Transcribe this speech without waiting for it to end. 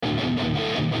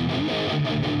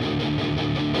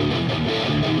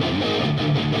All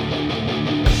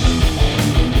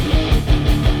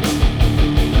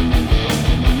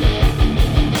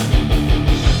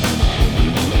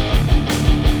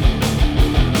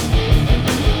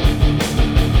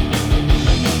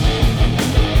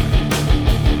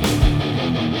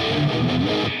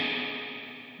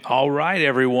right,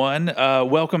 everyone.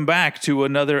 Welcome back to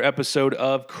another episode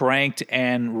of Cranked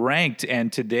and Ranked.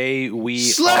 And today we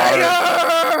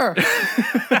Slayer!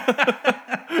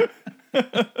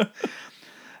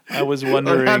 I was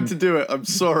wondering. I had to do it. I'm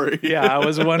sorry. Yeah, I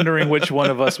was wondering which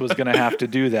one of us was going to have to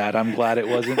do that. I'm glad it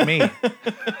wasn't me.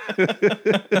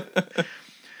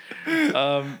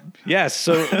 Yes,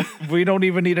 so we don't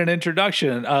even need an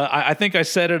introduction. I think I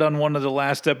said it on one of the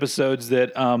last episodes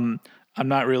that I'm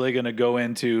not really going to go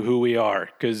into who we are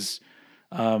because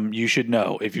you should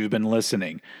know if you've been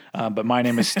listening. But my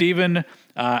name is Steven.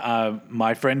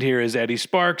 My friend here is Eddie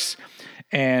Sparks,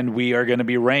 and we are going to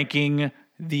be ranking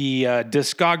the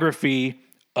discography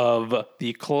of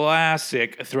the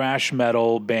classic thrash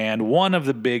metal band, one of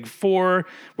the big four.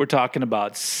 We're talking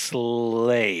about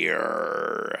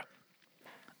Slayer.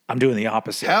 I'm doing the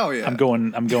opposite. Hell yeah. I'm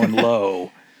going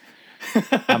low.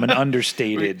 I'm an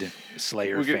understated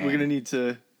Slayer fan. We're gonna need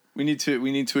to. We need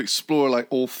to explore like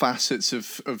all facets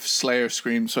of Slayer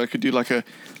scream. So I could do like a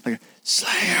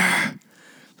Slayer,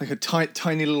 like a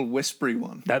tiny little whispery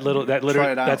one.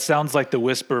 That sounds like the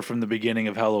whisper from the beginning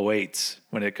of Hell Awaits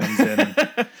when it comes in.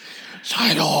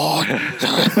 Shine on.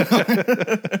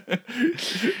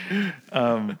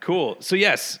 Cool. So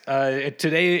yes,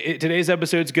 today's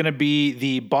episode is going to be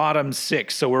the bottom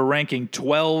 6. So we're ranking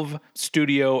 12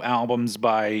 studio albums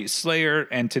by Slayer,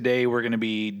 and today we're going to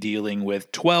be dealing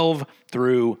with 12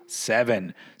 through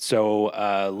 7.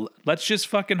 So let's just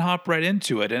fucking hop right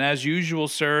into it. And as usual,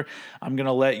 sir, I'm going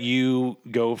to let you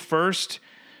go first.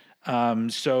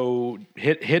 So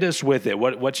hit us with it.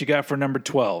 What you got for number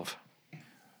 12?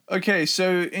 Okay,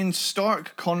 so in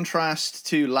stark contrast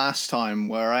to last time,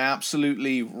 where I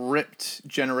absolutely ripped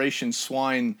Generation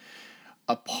Swine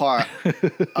apart,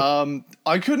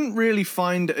 I couldn't really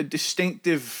find a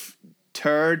distinctive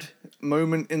turd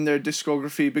moment in their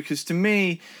discography, because to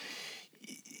me,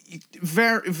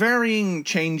 varying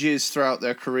changes throughout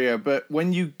their career, but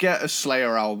when you get a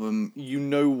Slayer album, you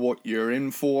know what you're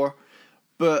in for.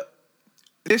 But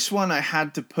this one I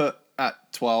had to put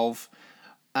at 12.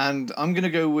 And I'm going to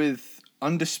go with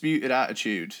Undisputed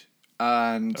Attitude.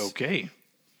 And okay.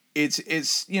 It's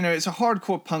a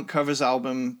hardcore punk covers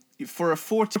album. For a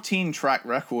 14-track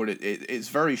record, it's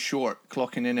very short,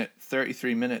 clocking in at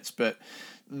 33 minutes. But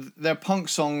they're punk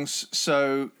songs,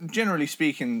 so generally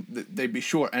speaking, they'd be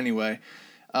short anyway.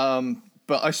 But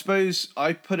I suppose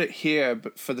I put it here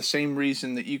but for the same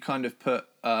reason that you kind of put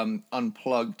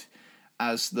Unplugged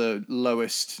as the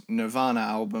lowest Nirvana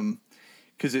album.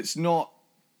 Because it's not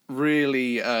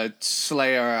really a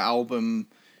Slayer album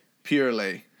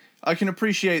purely. I can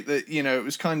appreciate that, it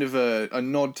was kind of a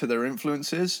nod to their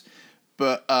influences,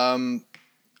 but I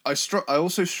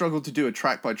also struggled to do a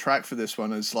track by track for this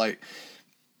one, as like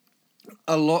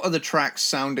a lot of the tracks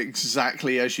sound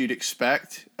exactly as you'd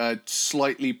expect, a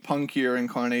slightly punkier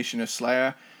incarnation of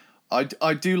Slayer.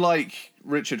 I do like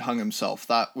Richard Hung Himself.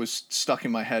 That was stuck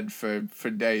in my head for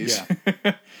days.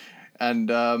 Yeah.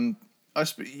 And I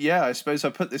suppose I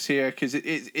put this here because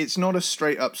it's not a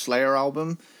straight up Slayer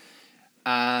album,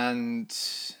 and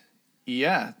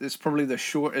yeah, it's probably the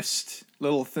shortest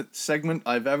little segment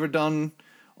I've ever done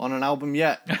on an album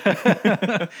yet.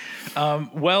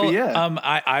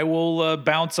 I will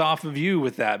bounce off of you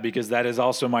with that, because that is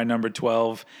also my number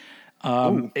 12.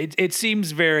 It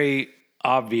seems very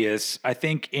obvious. I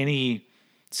think any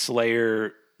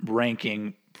Slayer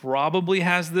ranking probably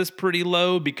has this pretty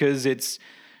low, because it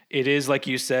is, like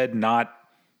you said, not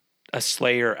a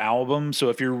Slayer album. So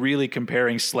if you're really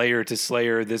comparing Slayer to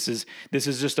Slayer, this is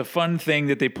just a fun thing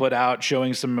that they put out,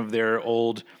 showing some of their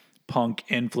old punk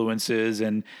influences,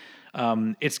 and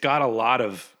it's got a lot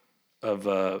of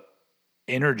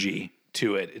energy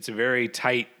to it. It's a very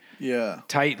tightly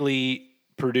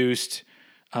produced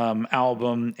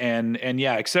album, and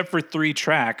yeah, except for 3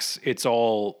 tracks, it's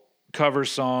all cover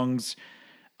songs.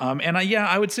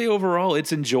 I would say overall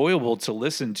it's enjoyable to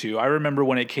listen to. I remember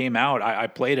when it came out, I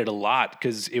played it a lot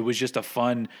because it was just a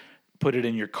fun, put it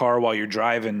in your car while you're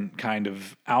driving kind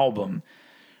of album.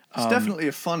 It's definitely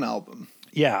a fun album.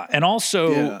 Yeah, and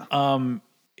also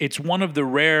it's one of the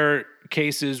rare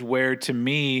cases where, to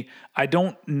me, I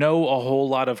don't know a whole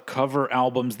lot of cover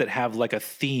albums that have like a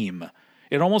theme.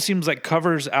 It almost seems like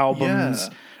covers albums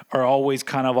are always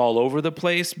kind of all over the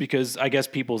place, because I guess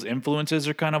people's influences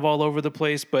are kind of all over the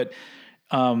place. But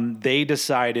they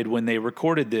decided when they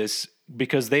recorded this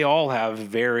because they all have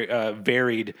very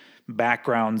varied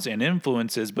backgrounds and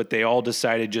influences, but they all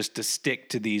decided just to stick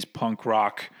to these punk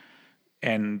rock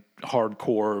and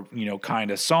hardcore,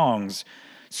 kind of songs.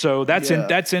 So that's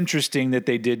interesting that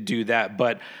they did do that.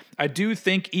 But I do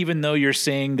think, even though you're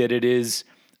saying that it is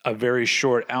a very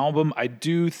short album, I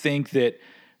do think that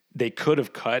they could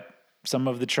have cut some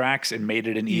of the tracks and made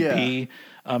it an EP.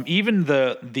 Even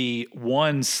the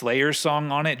one Slayer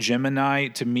song on it, Gemini,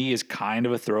 to me is kind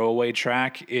of a throwaway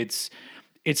track. It's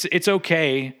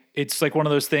okay. It's like one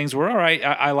of those things where, all right,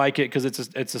 I like it because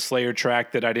it's a Slayer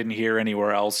track that I didn't hear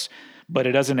anywhere else, but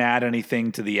it doesn't add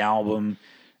anything to the album.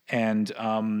 And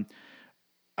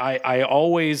I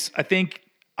always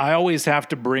have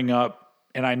to bring up,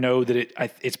 and I know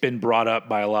that it's been brought up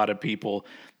by a lot of people,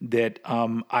 that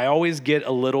I always get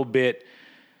a little bit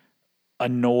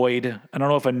annoyed. I don't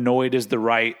know if annoyed is the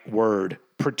right word.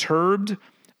 Perturbed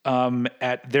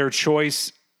at their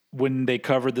choice when they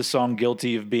covered the song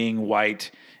 "Guilty of Being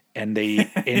White," and they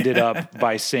ended up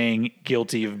by saying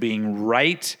 "guilty of being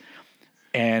right,"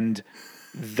 and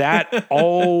that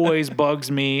always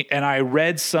bugs me. And I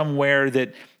read somewhere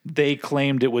that they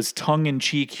claimed it was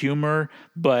tongue-in-cheek humor,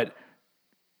 but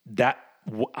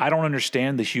I don't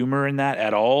understand the humor in that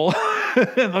at all.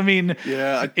 I mean,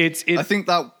 I think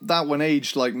that one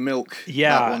aged like milk.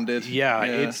 Yeah, that one did.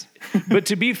 Yeah. But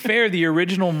to be fair, the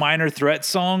original Minor Threat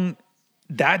song,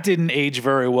 that didn't age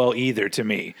very well either to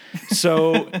me.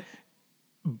 So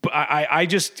I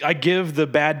give the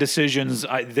bad decisions.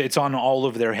 It's on all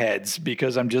of their heads,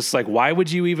 because I'm just like, why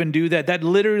would you even do that? That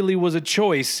literally was a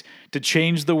choice to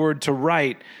change the word to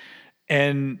right,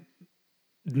 and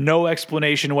no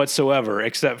explanation whatsoever,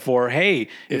 except for, hey,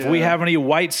 if we have any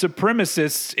white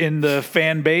supremacists in the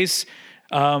fan base,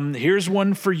 here's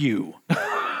one for you.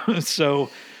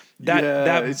 So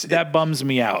that bums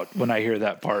me out when I hear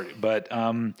that part. But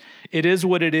it is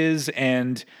what it is,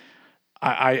 and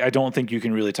I don't think you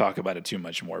can really talk about it too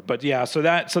much more. But yeah, so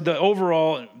the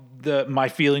overall, my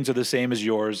feelings are the same as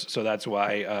yours. So that's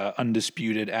why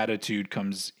Undisputed Attitude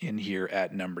comes in here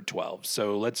at number 12.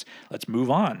 So let's move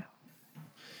on.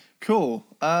 Cool.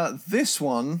 This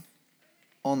one,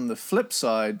 on the flip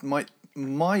side, might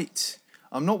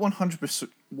I'm not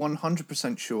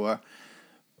 100% sure,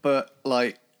 but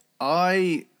like,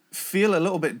 I feel a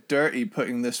little bit dirty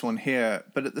putting this one here,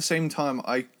 but at the same time,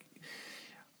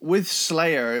 with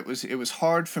Slayer, it was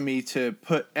hard for me to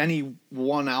put any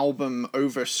one album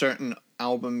over certain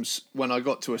albums when I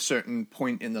got to a certain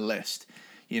point in the list.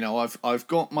 I've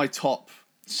got my top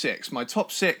 6. My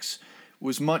top 6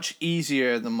 was much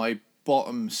easier than my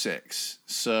bottom 6.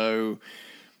 So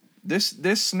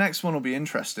this next one will be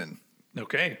interesting.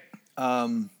 Okay.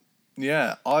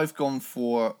 Yeah, I've gone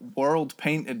for World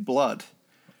Painted Blood.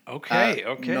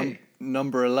 Okay.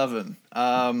 Number 11.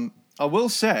 I will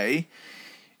say,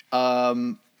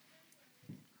 I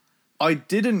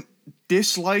didn't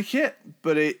dislike it,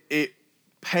 but it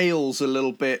pales a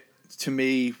little bit to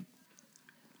me.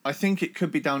 I think it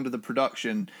could be down to the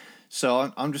production.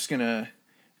 So I'm just gonna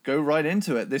go right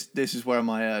into it. This is where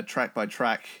my track by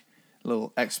track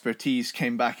little expertise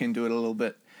came back into it a little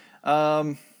bit.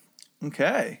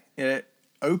 Okay, it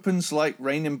opens like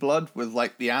Rain in Blood with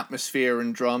like the atmosphere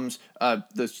and drums.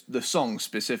 The song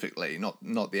specifically,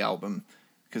 not the album,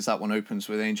 because that one opens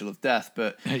with Angel of Death.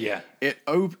 But yeah, it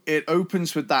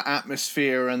opens with that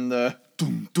atmosphere and the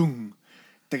dum dum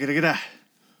da da da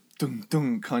dum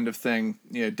dum kind of thing.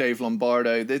 Dave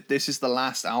Lombardo. This is the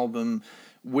last album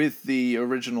with the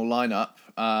original lineup,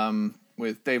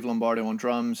 with Dave Lombardo on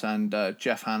drums and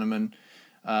Jeff Hanneman.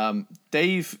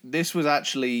 This was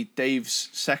actually Dave's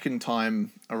second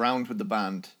time around with the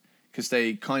band, because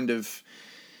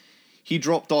he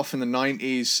dropped off in the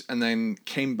 90s and then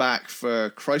came back for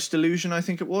Christ Illusion, I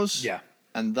think it was. Yeah.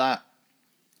 And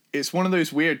it's one of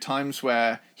those weird times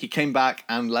where he came back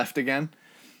and left again.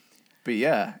 But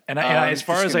yeah. And as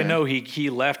far as I know, he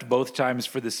left both times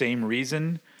for the same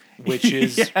reason, which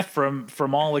is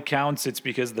from all accounts, it's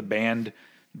because the band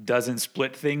doesn't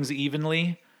split things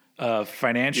evenly,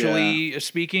 financially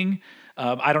speaking.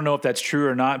 I don't know if that's true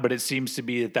or not, but it seems to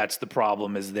be that's the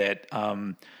problem, is that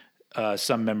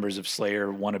some members of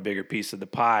Slayer want a bigger piece of the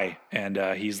pie, and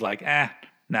he's like, nah,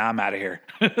 I'm out of here.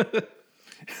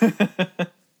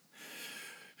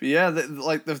 But yeah,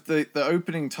 the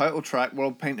opening title track,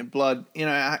 World Painted Blood,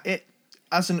 it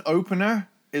as an opener,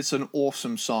 it's an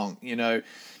awesome song.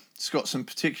 It's got some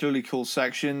particularly cool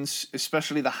sections,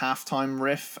 especially the halftime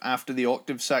riff after the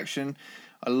octave section.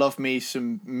 I love me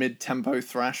some mid-tempo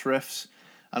thrash riffs.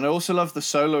 And I also love the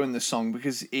solo in this song,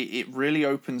 because it really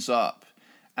opens up,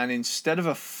 and instead of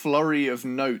a flurry of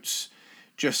notes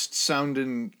just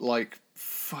sounding like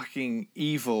fucking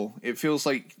evil. It feels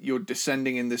like you're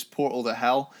descending in this portal to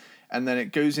hell, and then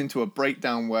it goes into a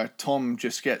breakdown where Tom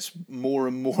just gets more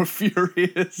and more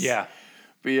furious. Yeah.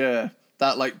 But yeah,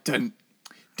 that like dun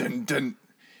dun dun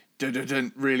dun dun,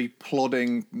 dun really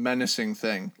plodding, menacing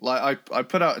thing. Like I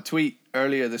put out a tweet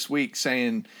earlier this week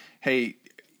saying, hey,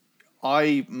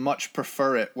 I much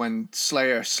prefer it when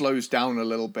Slayer slows down a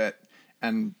little bit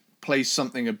and plays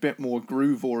something a bit more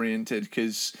groove oriented,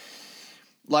 because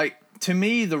like to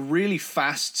me the really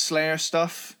fast Slayer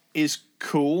stuff is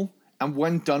cool, and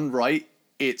when done right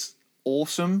it's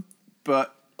awesome,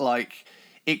 but like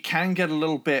it can get a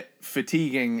little bit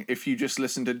fatiguing if you just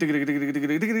listen to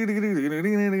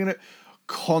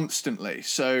constantly.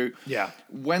 So Yeah.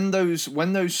 when those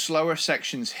slower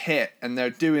sections hit and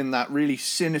they're doing that really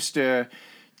sinister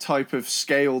type of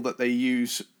scale that they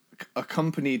use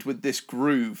accompanied with this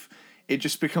groove, it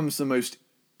just becomes the most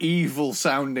evil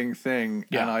sounding thing.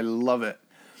 Yeah. And I love it.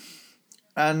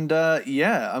 And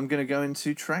I'm going to go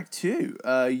into track 2.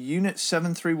 Unit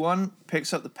 731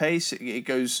 picks up the pace. It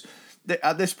goes,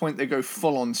 at this point they go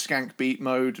full on skank beat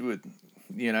mode with,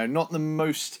 not the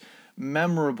most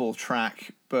memorable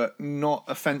track, but not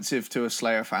offensive to a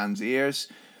Slayer fan's ears.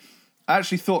 I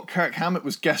actually thought Kirk Hammett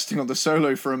was guesting on the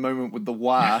solo for a moment with the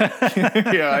wah.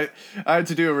 I had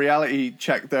to do a reality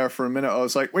check there for a minute. I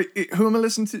was like, wait, who am I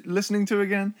listening to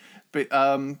again? But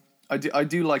I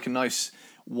do like a nice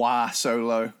wah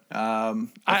solo. I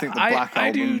think the Black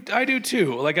Album. I do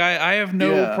too. Like I have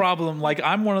no problem. Like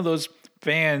I'm one of those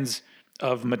fans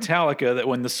of Metallica that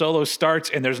when the solo starts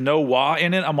and there's no wah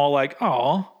in it, I'm all like,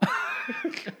 oh.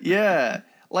 Yeah.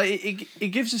 Like it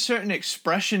gives a certain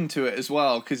expression to it as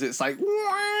well, because it's like,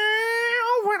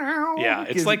 yeah,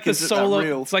 it's like the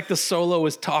solo. It's like the solo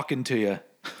is talking to you.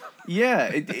 Yeah,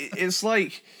 it's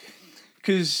like,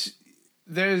 because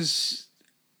there's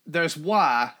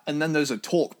wah, and then there's a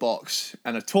talk box,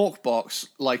 and a talk box,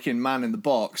 like in Man in the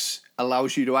Box,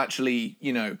 allows you to actually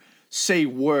say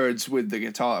words with the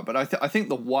guitar. But I think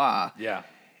the wah,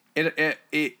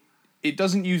 it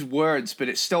doesn't use words, but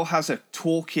it still has a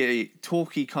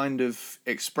talky kind of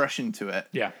expression to it.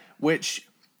 Yeah. Which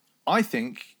I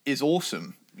think is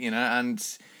awesome,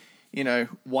 and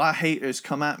why haters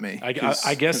come at me. I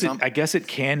guess it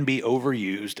can be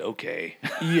overused. Okay.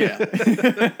 Yeah.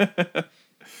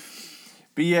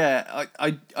 But yeah,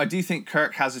 I do think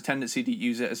Kirk has a tendency to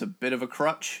use it as a bit of a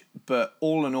crutch, but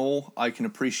all in all, I can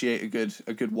appreciate a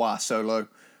good wah solo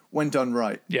when done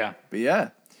right. Yeah. But yeah.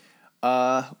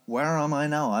 Where am I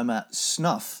now? I'm at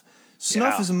Snuff.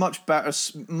 Snuff is a much better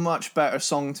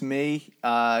song to me.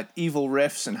 Evil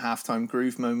riffs and halftime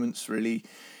groove moments really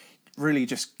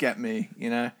just get me.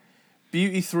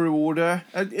 Beauty Through Order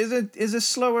is a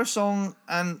slower song,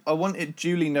 and I want it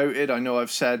duly noted. I know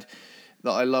I've said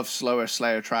that I love slower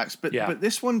Slayer tracks, but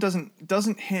this one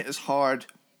doesn't hit as hard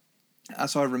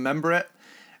as I remember it,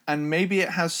 and maybe it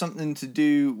has something to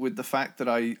do with the fact that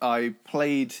I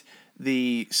played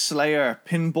the Slayer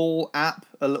pinball app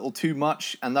a little too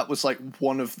much, and that was like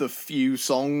one of the few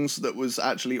songs that was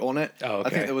actually on it. Oh, okay. I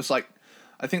think there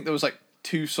was like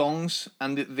 2 songs,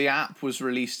 and the app was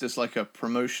released as like a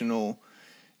promotional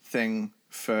thing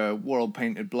for World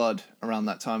Painted Blood around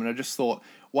that time, and I just thought,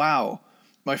 wow,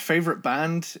 my favorite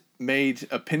band made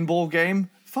a pinball game.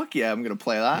 Fuck yeah, I'm gonna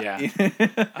play that. Yeah,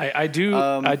 I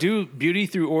do. Beauty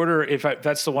Through Order. If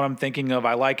that's the one I'm thinking of,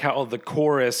 I like how the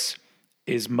chorus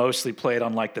is mostly played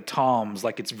on like the toms.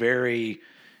 Like it's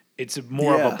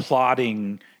more of a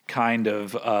plodding kind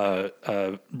of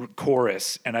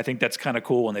chorus, and I think that's kind of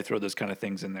cool when they throw those kind of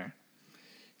things in there.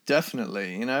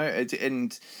 Definitely,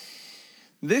 and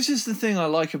this is the thing I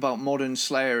like about modern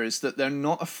Slayer, is that they're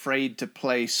not afraid to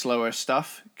play slower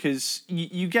stuff, because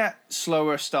you get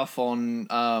slower stuff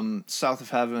on South of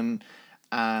Heaven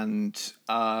and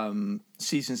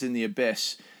Seasons in the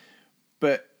Abyss,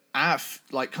 but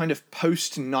like kind of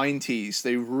post 90s,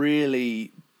 they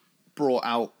really brought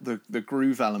out the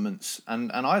groove elements,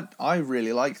 and I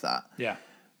really like that. Yeah.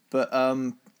 But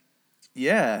I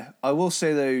will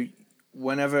say though,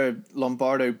 whenever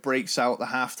Lombardo breaks out the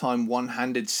halftime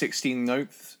one-handed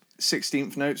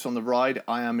 16th notes on the ride,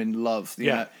 I am in love.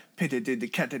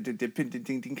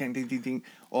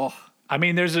 Oh, I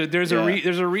mean, there's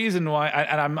a reason why,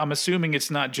 and I'm assuming it's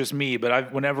not just me,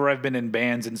 but whenever I've been in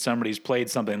bands and somebody's played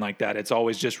something like that, it's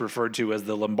always just referred to as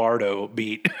the Lombardo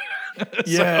beat.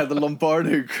 Yeah, the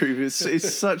Lombardo groove. It's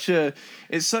such an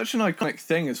iconic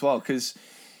thing as well, because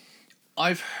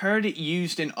I've heard it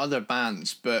used in other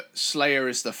bands, but Slayer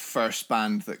is the first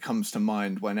band that comes to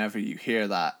mind whenever you hear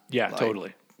that. Yeah,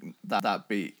 totally. That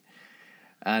beat.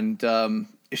 And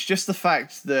it's just the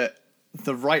fact that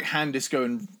the right hand is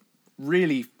going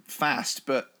really fast,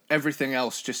 but everything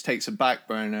else just takes a back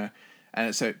burner, and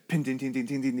it's a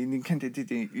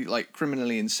like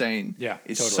Criminally Insane. Yeah,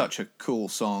 it's totally. such a cool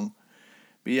song.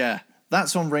 But yeah,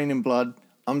 that's on Rain in Blood.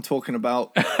 I'm talking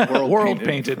about World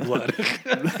Painted Blood.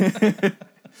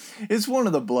 It's one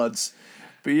of the Bloods.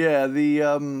 But yeah,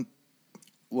 the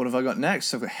what have I got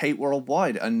next? I've got Hate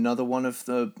Worldwide, another one of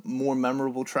the more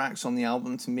memorable tracks on the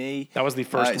album to me. That was the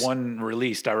first one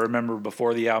released. I remember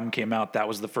before the album came out, that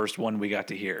was the first one we got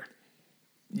to hear.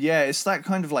 Yeah, it's that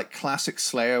kind of like classic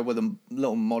Slayer with a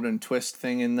little modern twist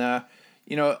thing in there.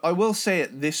 You know, I will say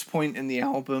at this point in the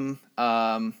album,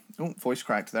 voice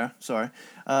cracked there, sorry.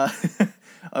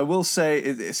 I will say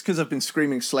it's because I've been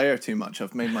screaming Slayer too much.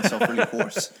 I've made myself really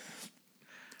hoarse.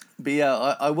 But yeah,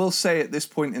 I will say at this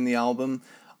point in the album,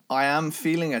 I am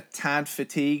feeling a tad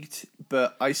fatigued,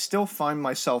 but I still find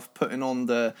myself putting on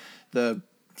the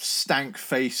stank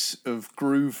face of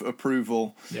groove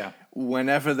approval. Yeah.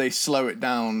 Whenever they slow it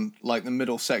down, like the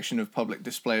middle section of Public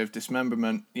Display of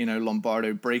Dismemberment, you know,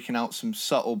 Lombardo breaking out some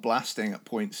subtle blasting at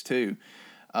points too.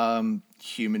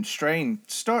 Human Strain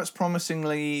starts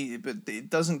promisingly, but it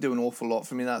doesn't do an awful lot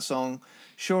for me, that song.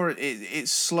 Sure,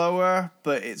 it's slower,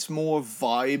 but it's more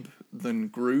vibe than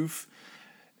groove.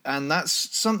 And that's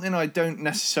something I don't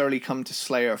necessarily come to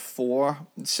Slayer for.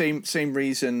 Same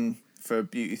reason for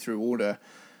Beauty Through Order.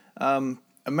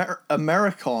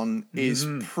 Americon is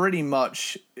pretty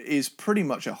much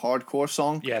a hardcore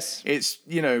song. Yes. It's,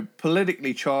 you know,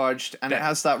 politically charged, and it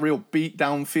has that real beat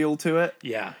down feel to it.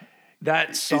 Yeah.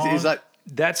 That song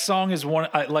that song is one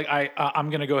I'm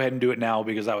going to go ahead and do it now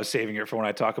because I was saving it for when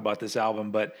I talk about this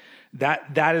album, but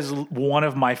that is one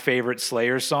of my favorite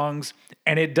Slayer songs,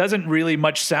 and it doesn't really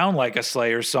much sound like a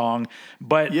Slayer song,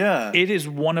 but yeah, it is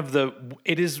one of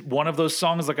those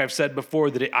songs, like I've said before,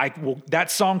 that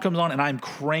that song comes on and I'm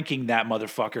cranking that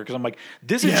motherfucker because I'm like,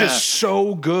 this is just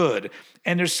so good.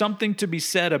 And there's something to be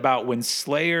said about when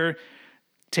Slayer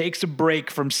takes a break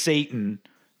from Satan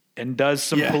and does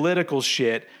some political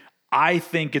shit. I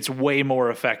think it's way more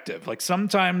effective. Like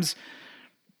sometimes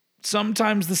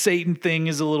the Satan thing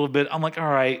is a little bit, I'm like, all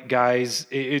right, guys,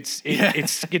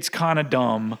 it's kind of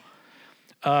dumb.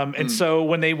 And so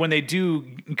when they do,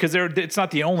 because it's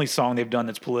not the only song they've done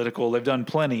that's political. They've done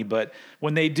plenty, but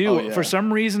when they do, for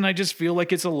some reason, I just feel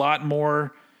like it's a lot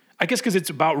more, I guess because it's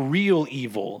about real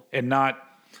evil and not,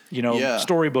 you know,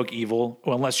 storybook evil.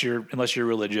 Well, unless you're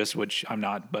religious, which I'm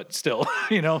not, but still,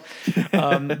 you know.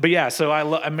 But yeah, so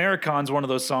Americon's one of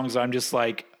those songs I'm just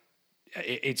like,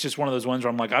 it's just one of those ones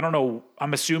where I'm like, I don't know.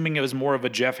 I'm assuming it was more of a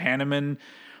Jeff Hanneman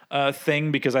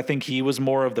thing because I think he was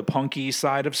more of the punky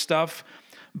side of stuff.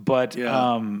 But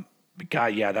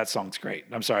God, yeah, that song's great.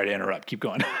 I'm sorry to interrupt. Keep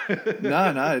going.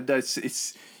 No,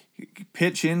 it's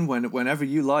pitch in whenever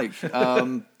you like.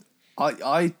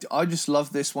 I just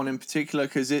love this one in particular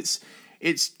because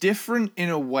it's different in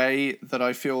a way that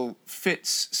I feel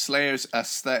fits Slayer's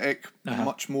aesthetic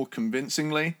much more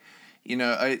convincingly. You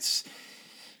know,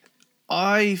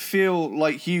 I feel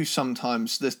like you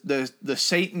sometimes the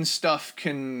Satan stuff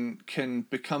can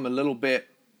become a little bit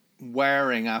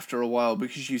wearing after a while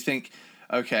because you think,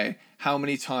 okay, how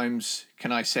many times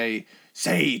can I say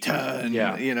Satan?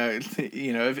 Yeah. You know,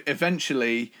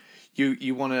 eventually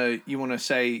you want to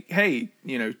say, hey,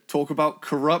 you know, talk about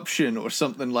corruption or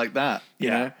something like that, you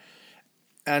know?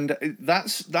 And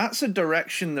that's a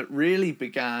direction that really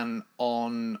began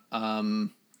on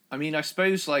I mean, I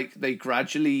suppose like they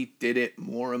gradually did it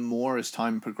more and more as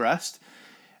time progressed,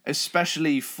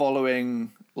 especially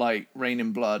following like Rain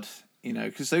in Blood, you know,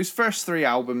 because those first three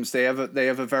albums they have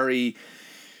a very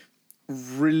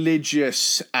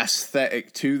religious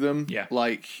aesthetic to them. Yeah.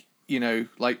 Like, you know,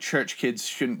 like church kids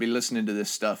shouldn't be listening to this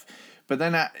stuff. But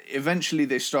then eventually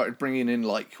they started bringing in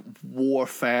like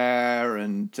warfare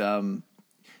and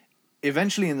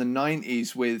eventually in the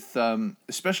 90s with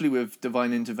especially with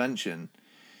Divine Intervention,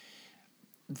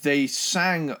 they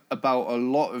sang about a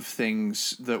lot of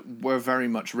things that were very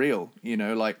much real, you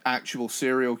know, like actual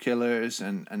serial killers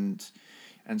and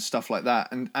stuff like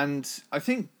that. And I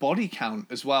think Body Count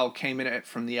as well came in at it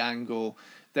from the angle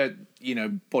that, you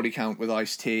know, Body Count with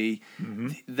Ice-T,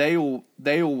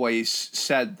 they always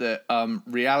said that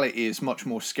reality is much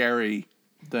more scary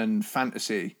than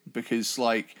fantasy because,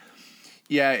 like,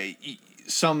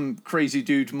 some crazy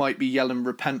dude might be yelling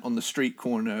repent on the street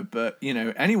corner, but, you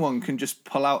know, anyone can just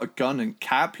pull out a gun and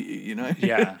cap you, you know?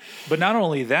 Yeah. But not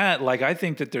only that, like, I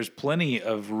think that there's plenty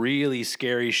of really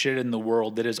scary shit in the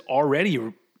world that is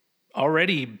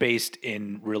already based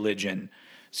in religion.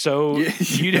 So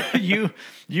you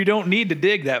don't need to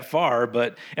dig that far,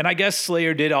 and I guess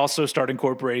Slayer did also start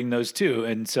incorporating those too,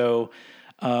 and so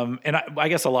and I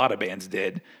guess a lot of bands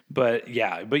did, but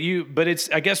it's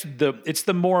I guess it's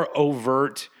the more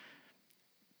overt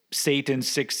Satan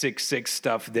 666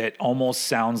 stuff that almost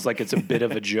sounds like it's a bit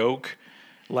of a joke,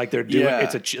 like they're doing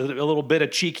it's a little bit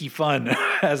of cheeky fun,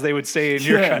 as they would say in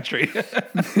your country.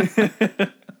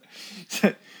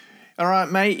 All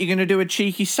right, mate, you're going to do a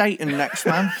cheeky Satan next,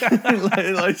 man.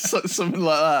 like something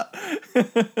like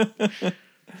that.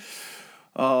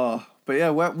 But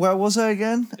yeah, where was I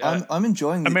again? I'm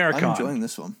enjoying Americon. I'm enjoying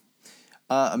this one.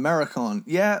 Americon.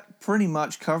 Yeah, pretty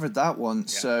much covered that one. Yeah.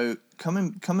 So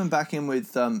coming back in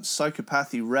with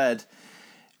Psychopathy Red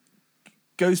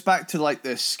goes back to like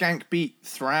the skank beat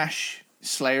thrash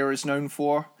Slayer is known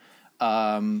for.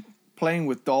 Playing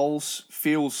with Dolls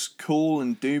feels cool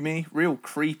and doomy, real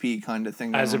creepy kind of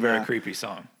thing. As a very creepy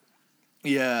song.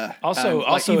 Yeah. Also,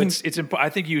 it's I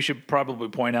think you should probably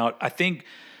point out, I think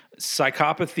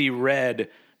Psychopathy Red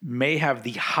may have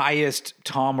the highest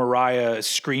Tom Araya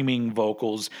screaming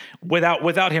vocals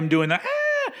without him doing that.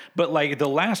 But like the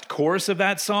last chorus of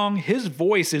that song, his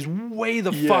voice is way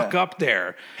the fuck up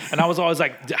there. And I was always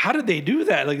like, how did they do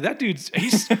that? Like that dude,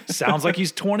 he sounds like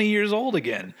he's 20 years old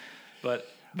again. But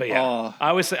yeah, I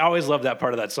always love that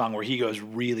part of that song where he goes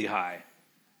really high.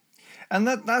 And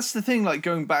that's the thing, like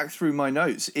going back through my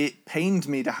notes, it pained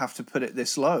me to have to put it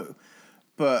this low.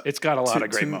 But it's got a lot of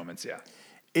great moments, yeah.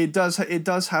 It does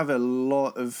have a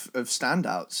lot of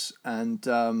standouts. And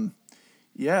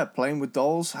Playing with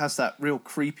Dolls has that real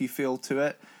creepy feel to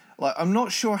it. Like I'm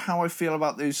not sure how I feel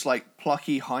about those like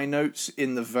plucky high notes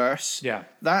in the verse. Yeah.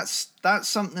 That's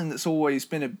something that's always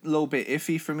been a little bit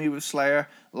iffy for me with Slayer.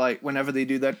 Like whenever they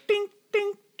do that ding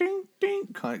ding ding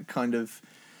ding kind of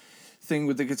thing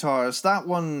with the guitars, that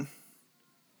one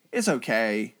is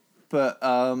okay, but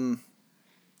the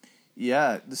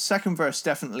second verse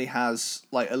definitely has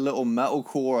like a little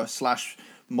metalcore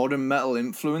 / modern metal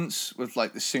influence with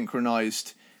like the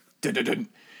synchronized dun dun dun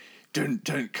dun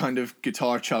dun kind of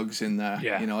guitar chugs in there.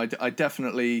 Yeah. You know, I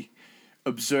definitely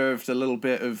observed a little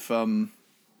bit of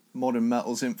modern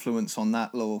metal's influence on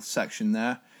that little section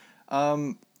there.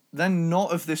 Then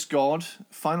Not of This God,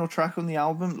 final track on the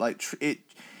album, like it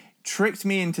tricked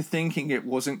me into thinking it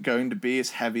wasn't going to be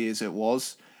as heavy as it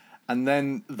was. And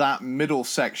then that middle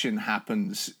section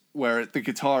happens where the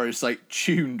guitar is like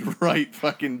tuned right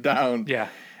fucking down. Yeah.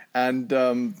 And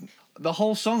the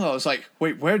whole song, I was like,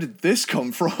 wait, where did this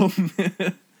come from?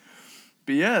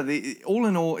 But yeah, all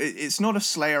in all, it's not a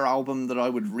Slayer album that I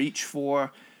would reach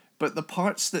for, but the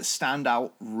parts that stand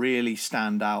out really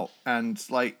stand out. And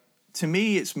like, to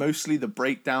me, it's mostly the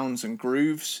breakdowns and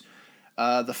grooves.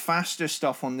 The faster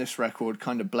stuff on this record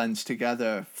kind of blends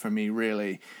together for me,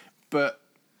 really. But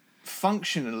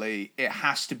functionally, it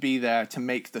has to be there to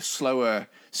make the slower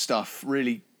stuff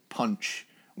really punch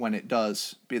when it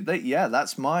does. But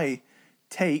that's my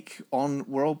take on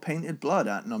World Painted Blood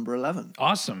at number 11.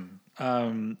 Awesome.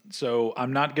 So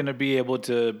I'm not going to be able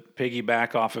to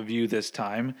piggyback off of you this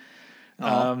time.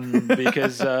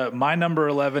 Because my number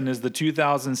 11 is the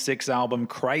 2006 album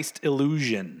Christ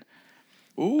Illusion.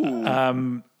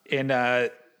 Ooh.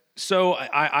 So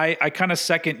I kind of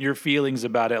second your feelings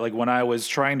about it. Like when I was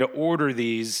trying to order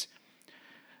these,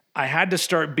 I had to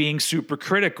start being super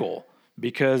critical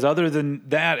because other than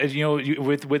that, you know,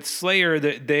 with Slayer,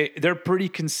 they're pretty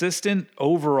consistent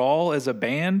overall as a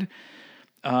band.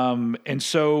 And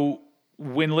so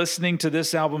when listening to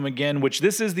this album again, which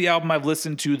this is the album I've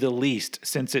listened to the least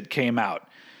since it came out.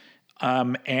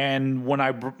 And when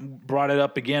I brought it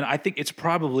up again, I think it's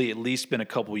probably at least been a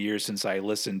couple years since I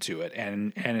listened to it.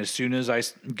 And as soon as I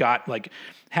got like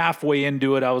halfway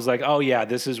into it, I was like, oh yeah,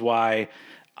 this is why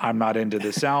I'm not into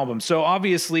this album. So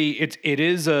obviously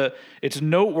it's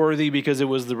noteworthy because it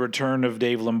was the return of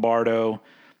Dave Lombardo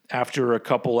after a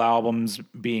couple albums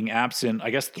being absent, I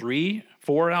guess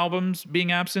 4 albums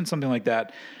being absent, something like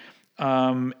that.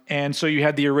 And so you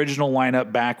had the original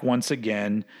lineup back once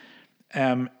again.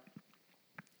 And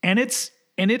it's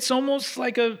almost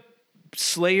like a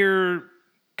Slayer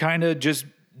kind of just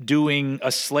doing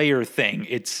a Slayer thing.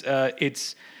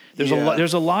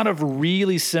 There's a lot of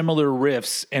really similar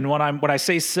riffs, and when I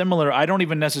say similar, I don't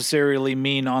even necessarily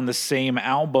mean on the same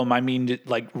album. I mean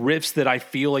like riffs that I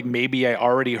feel like maybe I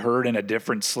already heard in a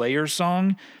different Slayer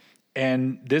song,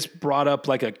 and this brought up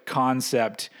like a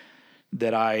concept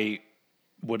that I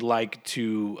would like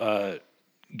to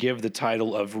give the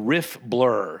title of riff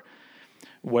blur,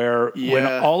 where when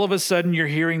all of a sudden you're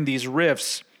hearing these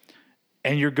riffs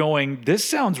and you're going, this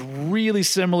sounds really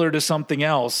similar to something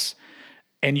else.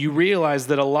 and you realize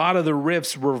that a lot of the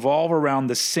riffs revolve around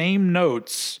the same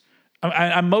notes.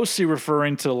 I'm mostly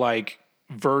referring to like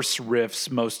verse riffs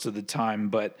most of the time,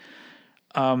 but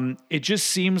it just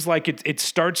seems like it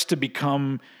starts to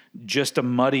become just a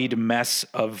muddied mess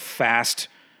of fast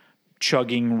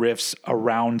chugging riffs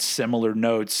around similar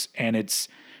notes, and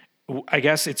I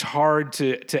guess it's hard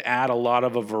to add a lot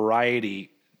of a variety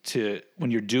to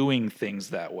when you're doing things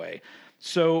that way.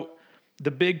 So the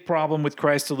big problem with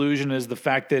Christ Illusion is the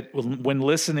fact that when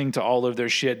listening to all of their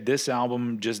shit, this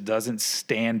album just doesn't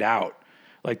stand out.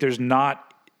 Like there's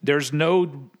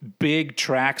no big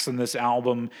tracks on this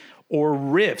album or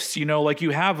riffs, like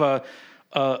you have a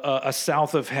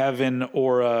South of Heaven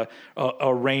or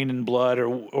a Rain and Blood or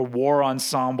War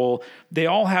Ensemble. They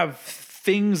all have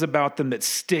things about them that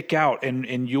stick out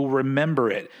and you'll remember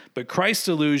it. But Christ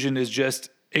Illusion is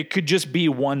it could just be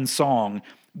one song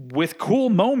with cool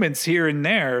moments here and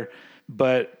there,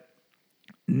 but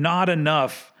not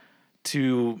enough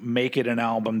to make it an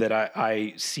album that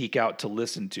I seek out to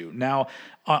listen to. Now,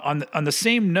 on the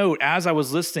same note, as I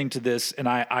was listening to this, and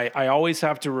I always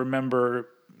have to remember,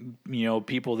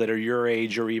 people that are your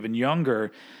age or even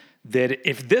younger, that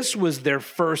if this was their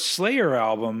first Slayer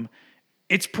album,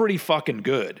 it's pretty fucking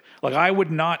good. Like I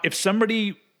would not, if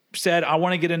somebody said, I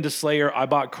want to get into Slayer, I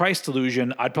bought Christ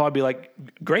Illusion, I'd probably be like,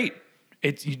 great.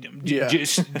 That's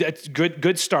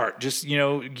good start. Just,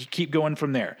 keep going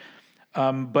from there.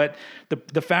 But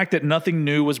the fact that nothing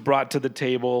new was brought to the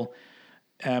table,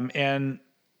 and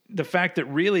the fact that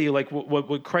really like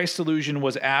what Christ Illusion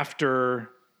was after,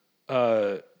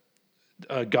 God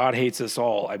Hates Us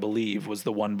All, I believe was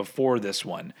the one before this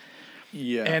one.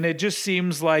 Yeah. And it just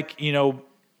seems like,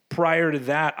 prior to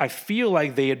that, I feel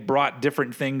like they had brought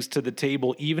different things to the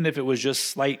table, even if it was just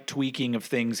slight tweaking of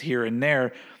things here and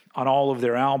there on all of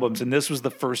their albums. And this was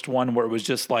the first one where it was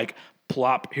just like,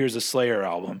 plop, here's a Slayer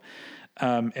album.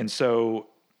 And so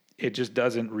it just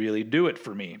doesn't really do it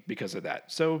for me because of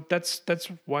that. So that's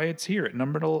why it's here at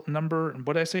number,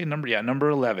 what did I say? Number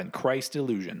 11, Christ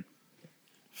Illusion.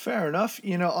 Fair enough.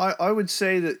 I would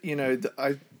say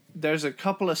that, there's a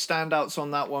couple of standouts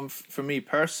on that one for me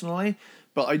personally,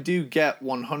 but I do get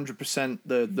 100%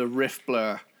 the riff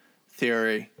blur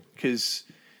theory, because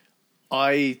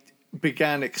I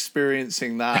began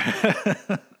experiencing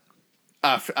that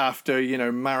after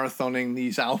marathoning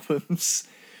these albums.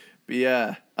 But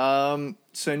yeah,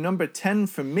 so number 10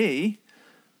 for me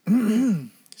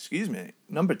excuse me,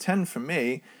 number 10 for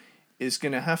me is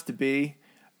gonna have to be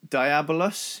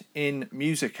Diabolus in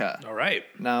Musica. All right.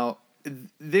 Now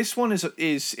this one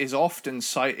is often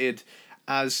cited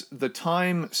as the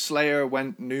time Slayer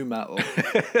went nu metal,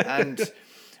 and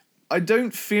I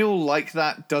don't feel like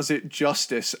that does it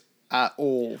justice at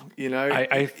all.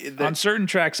 On certain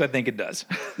tracks, I think it does.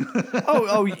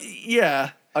 oh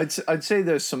yeah. I'd say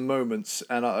there's some moments,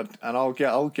 and I'll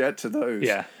get to those.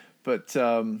 Yeah. But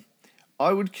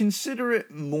I would consider it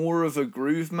more of a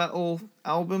groove metal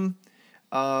album.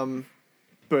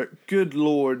 But good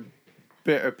lord,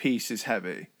 Bitter Peace is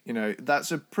heavy.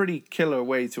 That's a pretty killer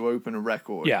way to open a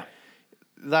record. Yeah.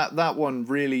 That one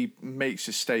really makes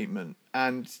a statement.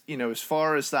 And, as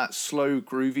far as that slow,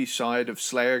 groovy side of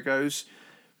Slayer goes,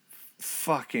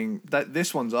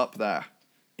 this one's up there,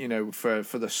 for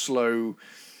the slow,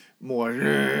 more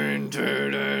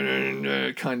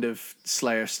kind of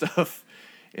Slayer stuff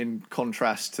in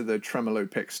contrast to the tremolo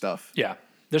pick stuff. Yeah.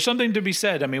 There's something to be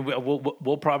said. I mean,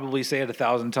 we'll probably say it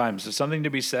 1,000 times. There's something to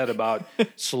be said about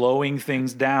slowing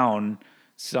things down.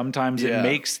 Sometimes it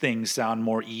makes things sound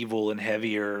more evil and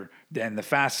heavier than the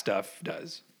fast stuff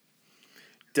does.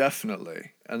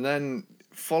 Definitely. And then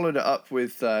followed it up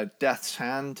with Death's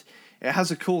Hand. It has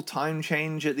a cool time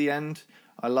change at the end.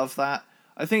 I love that.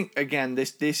 I think, again,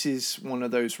 this is one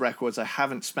of those records I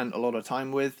haven't spent a lot of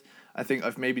time with. I think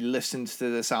I've maybe listened to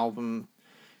this album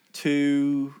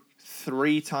 2-3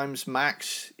 times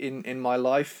max in my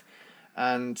life.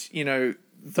 And,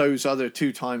 those other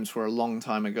 2 times were a long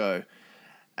time ago.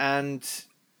 And,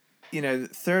 the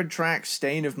third track,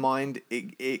 Stain of Mind,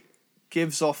 it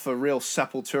gives off a real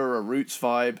Sepultura Roots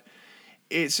vibe.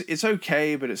 It's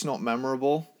okay, but it's not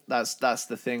memorable. That's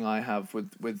the thing I have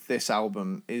with this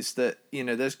album, is that,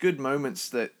 there's good moments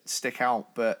that stick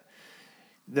out, but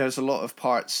there's a lot of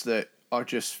parts that are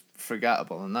just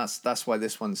forgettable, and that's why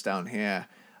this one's down here.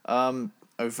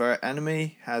 Overt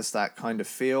Enemy has that kind of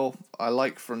feel I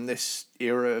like from this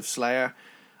era of Slayer.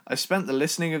 I spent the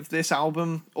listening of this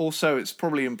album. Also, it's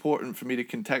probably important for me to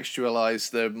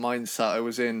contextualize the mindset I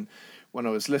was in when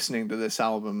I was listening to this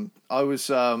album. I was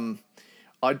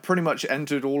I'd pretty much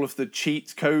entered all of the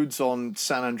cheat codes on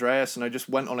San Andreas, and I just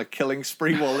went on a killing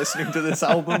spree while listening to this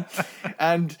album.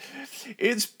 And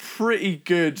it's pretty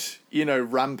good,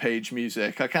 Rampage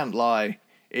music. I can't lie.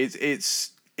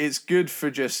 It's good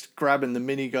for just grabbing the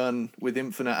minigun with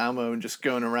infinite ammo and just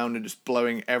going around and just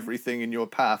blowing everything in your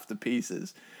path to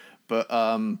pieces. But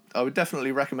I would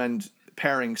definitely recommend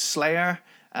pairing Slayer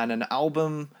and an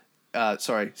album.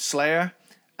 Slayer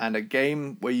and a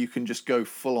game where you can just go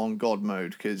full on God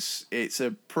mode, because it's a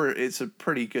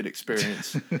pretty good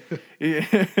experience.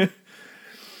 Yeah.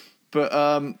 But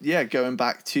going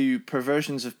back to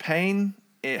Perversions of Pain,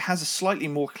 it has a slightly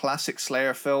more classic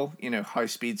Slayer feel, high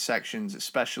speed sections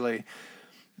especially.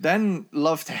 Then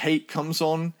Love to Hate comes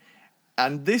on,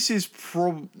 and this is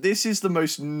the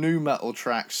most nu metal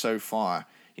track so far.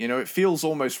 It feels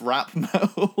almost rap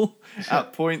metal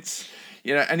at points.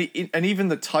 And even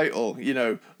the title,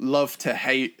 Love to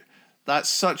Hate, that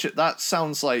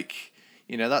sounds like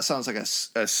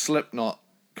a Slipknot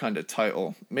kind of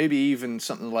title. Maybe even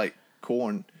something like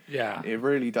Korn. Yeah. It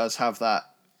really does have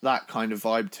that kind of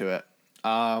vibe to it.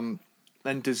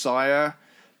 Then Desire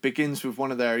begins with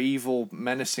one of their evil,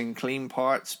 menacing, clean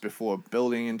parts before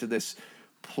building into this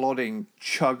plodding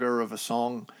chugger of a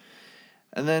song.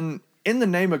 And then In the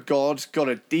Name of God got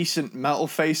a decent metal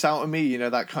face out of me,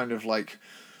 that kind of like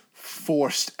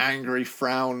forced angry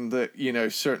frown that,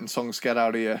 certain songs get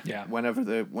out of you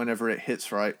whenever it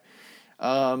hits right.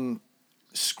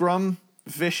 Scrum,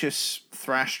 vicious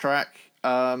thrash track.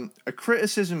 A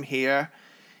criticism here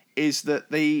is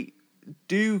that they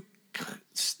do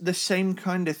the same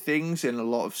kind of things in a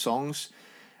lot of songs,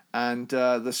 and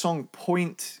the song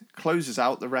Point closes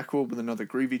out the record with another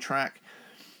groovy track.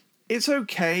 It's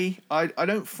okay. I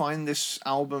don't find this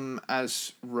album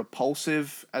as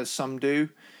repulsive as some do,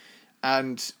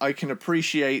 and I can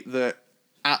appreciate that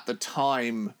at the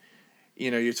time,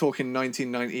 you're talking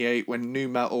 1998 when nu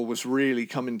metal was really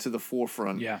coming to the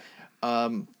forefront. Yeah.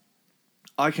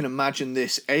 I can imagine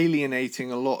this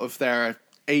alienating a lot of their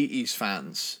 80s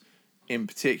fans in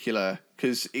particular,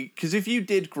 because if you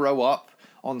did grow up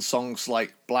on songs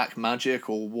like Black Magic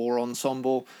or War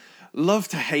Ensemble, Love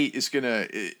to Hate is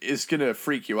gonna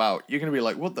freak you out. You're gonna be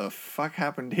like, what the fuck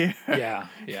happened here? Yeah.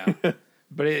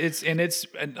 But it's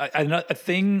a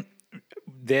thing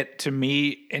that, to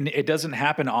me, and it doesn't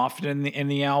happen often in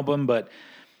the album, but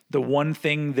the one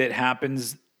thing that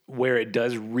happens where it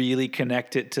does really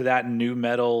connect it to that nu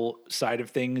metal side of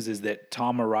things is that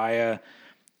Tom Araya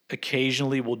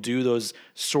occasionally will do those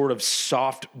sort of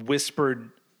soft whispered,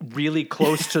 really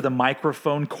close to the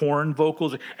microphone Korn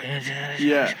vocals.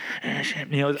 Yeah.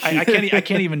 I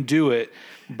can't even do it,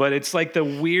 but it's like the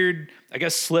weird, I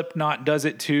guess Slipknot does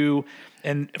it too.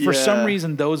 And for some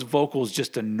reason, those vocals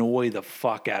just annoy the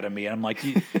fuck out of me. And I'm like,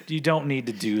 you don't need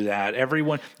to do that.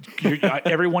 Everyone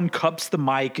cups the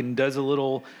mic and does a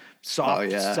little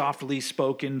softly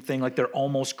spoken thing, like they're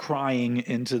almost crying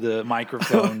into the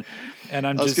microphone. And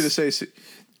I was going to say, so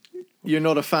you're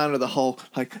not a fan of the whole,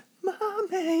 like,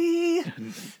 Mommy.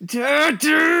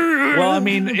 Well, I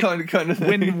mean, kind of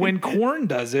thing. when Korn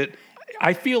does it,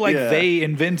 I feel like they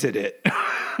invented it.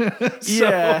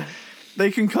 Yeah. They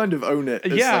can kind of own it.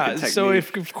 So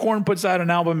if Korn puts out an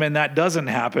album and that doesn't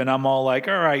happen, I'm all like,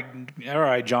 all right,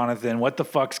 Jonathan, what the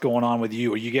fuck's going on with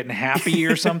you? Are you getting happy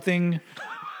or something?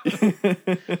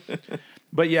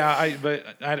 But yeah,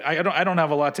 I don't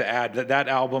have a lot to add. That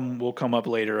album will come up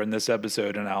later in this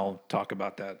episode, and I'll talk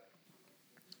about that.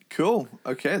 Cool.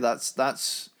 Okay, that's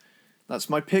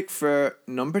my pick for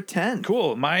number 10.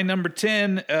 Cool. My number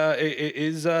 10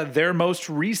 is their most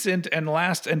recent and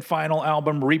last and final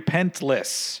album,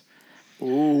 Repentless.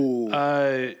 Ooh.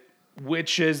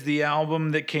 Which is the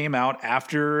album that came out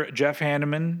after Jeff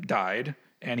Hanneman died,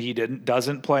 and he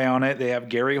doesn't play on it. They have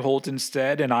Gary Holt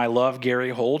instead, and I love Gary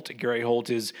Holt. Gary Holt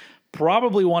is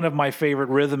probably one of my favorite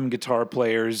rhythm guitar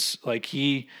players. Like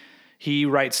he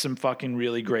writes some fucking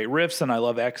really great riffs, and I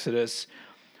love Exodus.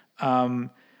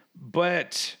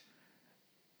 But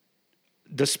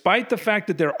despite the fact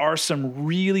that there are some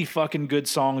really fucking good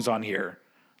songs on here,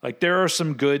 like there are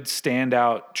some good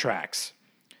standout tracks.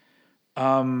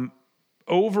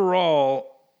 Overall,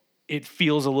 it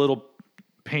feels a little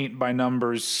paint by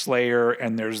numbers Slayer,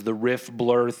 and there's the riff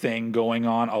blur thing going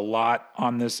on a lot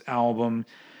on this album.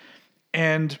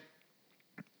 And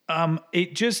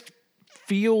it just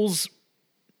feels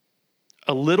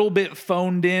a little bit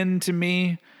phoned in to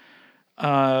me.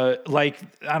 Like,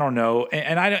 I don't know.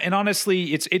 And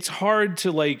honestly, it's hard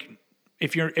to, like,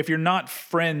 if you're not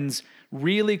friends,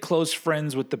 really close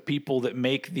friends with the people that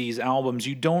make these albums,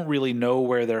 you don't really know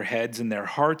where their heads and their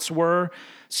hearts were.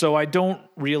 So I don't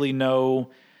really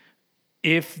know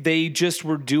if they just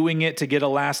were doing it to get a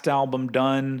last album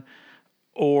done,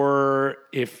 or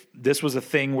if this was a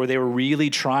thing where they were really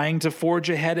trying to forge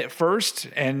ahead at first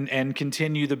and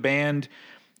continue the band.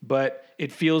 But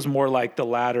it feels more like the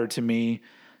latter to me.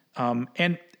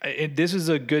 This is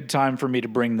a good time for me to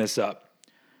bring this up.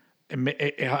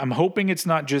 I'm hoping it's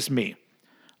not just me.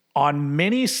 On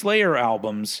many Slayer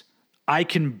albums, I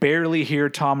can barely hear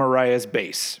Tom Araya's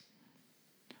bass.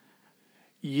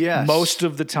 Yes. Most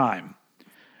of the time.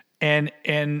 And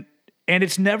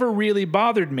it's never really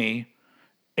bothered me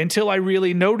until I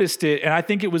really noticed it. And I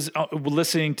think it was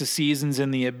listening to Seasons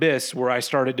in the Abyss where I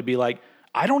started to be like,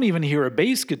 I don't even hear a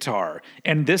bass guitar.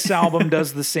 And this album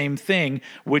does the same thing,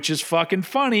 which is fucking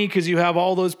funny because you have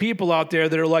all those people out there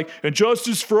that are like, and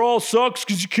Justice for All sucks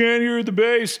because you can't hear the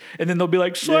bass. And then they'll be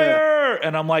like, Slayer! Yeah.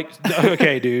 And I'm like,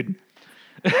 okay, dude.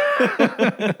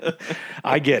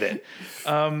 I get it.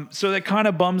 So that kind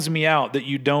of bums me out that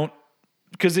you don't,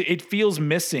 because it feels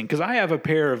missing. Because I have a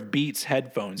pair of Beats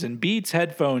headphones, and Beats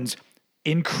headphones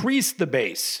increase the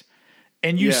bass.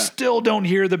 And you still don't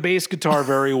hear the bass guitar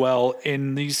very well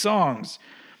in these songs.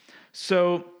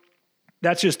 So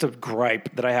that's just a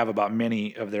gripe that I have about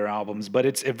many of their albums. But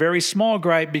it's a very small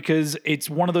gripe because it's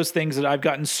one of those things that I've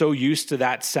gotten so used to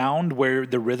that sound where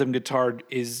the rhythm guitar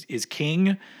is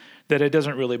king that it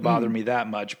doesn't really bother me that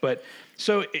much. But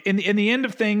so in the end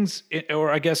of things,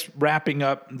 or I guess wrapping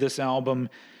up this album,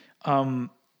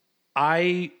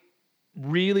 I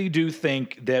really do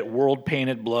think that World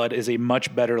Painted Blood is a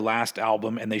much better last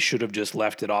album, and they should have just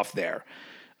left it off there.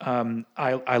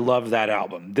 I love that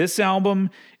album. This album,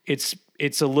 it's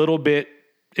a little bit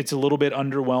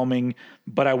underwhelming,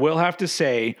 but I will have to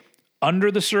say,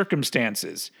 under the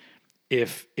circumstances,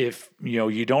 if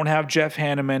you don't have Jeff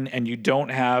Hanneman and you don't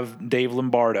have Dave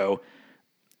Lombardo,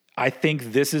 I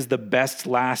think this is the best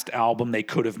last album they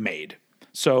could have made.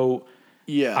 So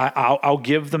yeah, I'll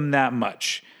give them that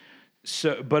much.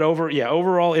 So, but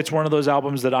overall, it's one of those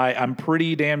albums that I'm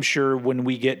pretty damn sure when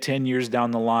we get 10 years down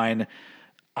the line,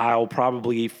 I'll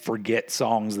probably forget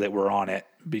songs that were on it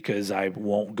because I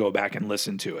won't go back and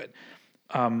listen to it.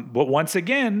 But once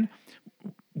again,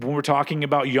 when we're talking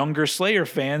about younger Slayer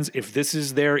fans, if this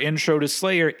is their intro to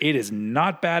Slayer, it is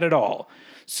not bad at all.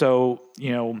 So,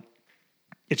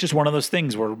 it's just one of those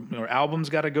things where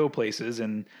albums got to go places,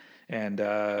 and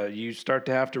you start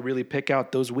to have to really pick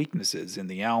out those weaknesses in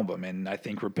the album. And I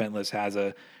think Repentless has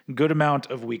a good amount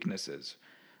of weaknesses.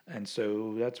 And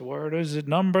so that's where it is at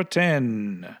number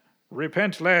 10.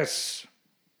 Repentless.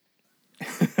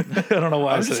 I don't know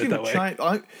why I said it that way.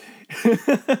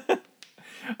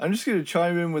 I'm just going to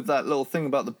chime in with that little thing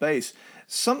about the bass.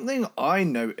 Something I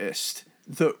noticed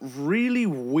that really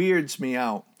weirds me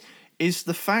out is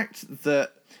the fact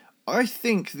that I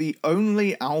think the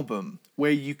only album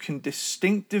where you can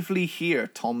distinctively hear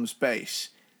Tom's bass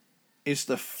is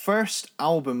the first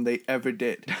album they ever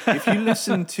did. If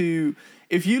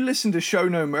you listen to Show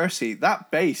No Mercy, that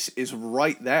bass is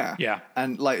right there. Yeah.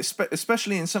 And like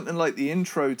especially in something like the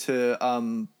intro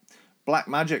to Black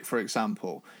Magic, for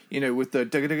example, with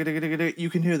the you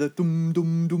can hear the dum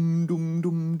dum dum dum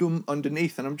dum dum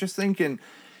underneath, and I'm just thinking,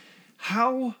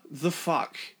 how the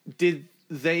fuck did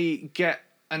they get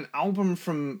an album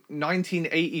from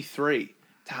 1983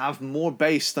 to have more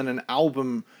bass than an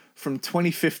album from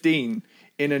 2015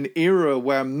 in an era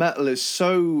where metal is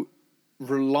so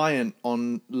reliant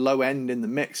on low end in the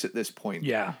mix at this point?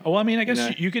 Yeah. Well, I mean, I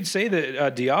guess you could say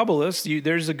that Diabolus,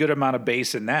 there's a good amount of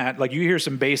bass in that. Like you hear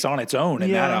some bass on its own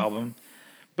in that album.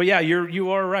 But yeah,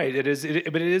 you are right. But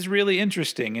it is really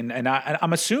interesting, and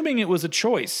I'm assuming it was a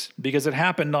choice because it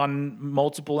happened on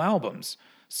multiple albums.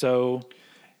 So,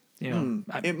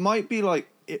 it might be like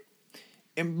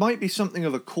it might be something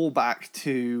of a callback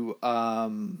to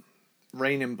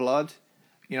Rain in Blood.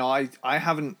 I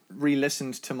haven't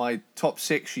re-listened to my top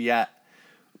 6 yet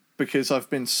because I've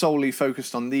been solely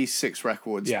focused on these 6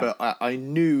 records. Yeah. But I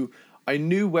knew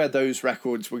where those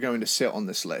records were going to sit on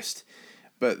this list.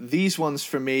 But these ones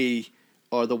for me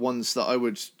are the ones that I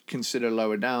would consider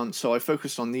lower down. So I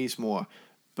focused on these more.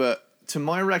 But to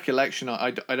my recollection,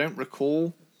 I don't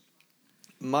recall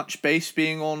much bass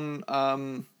being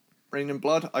on Rain in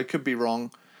Blood. I could be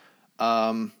wrong.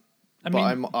 I'm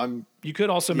you could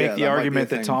also make the argument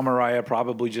that Tom Araya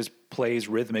probably just plays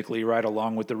rhythmically right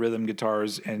along with the rhythm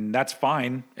guitars, and that's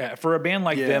fine. For a band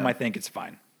like them, I think it's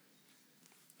fine.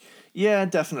 Yeah,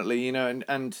 definitely.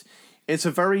 And it's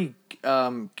a very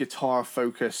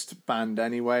guitar-focused band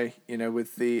anyway,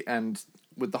 with the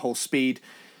whole speed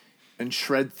and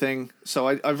shred thing. So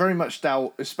I very much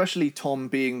doubt, especially Tom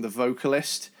being the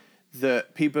vocalist,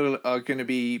 that people are going to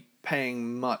be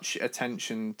paying much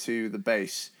attention to the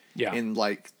bass. Yeah. in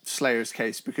like Slayer's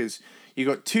case, because you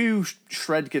got two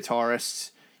shred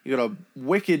guitarists, you got a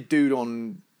wicked dude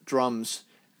on drums,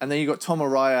 and then you got Tom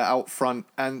Araya out front,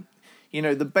 and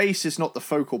the bass is not the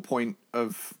focal point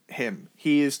of him.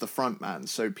 He is the front man,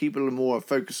 so people are more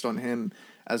focused on him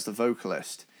as the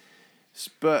vocalist.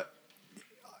 But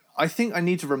I think I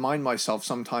need to remind myself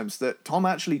sometimes that Tom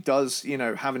actually does,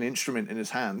 have an instrument in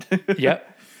his hand.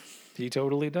 Yep. He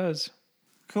totally does.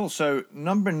 Cool. So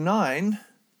number 9,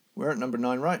 we're at number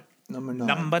 9, right? Number 9.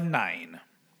 Number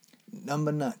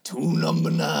 9. 2 number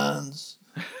 9s.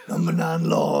 Number 9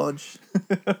 large.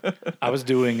 I was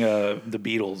doing the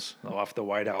Beatles off the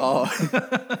White Album.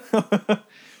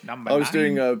 Number 9. I was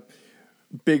doing a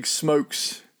Big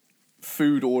Smokes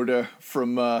food order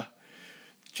from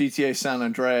GTA San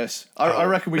Andreas. I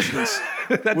reckon we should.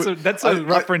 that's a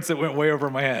reference that went way over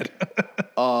my head.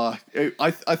 I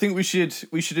think we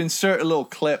should insert a little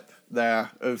clip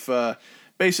there of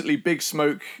basically Big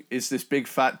Smoke is this big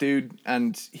fat dude,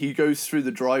 and he goes through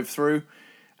the drive-through,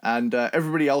 and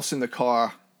everybody else in the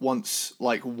car wants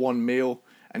like one meal,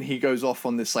 and he goes off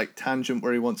on this like tangent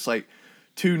where he wants like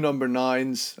 2 number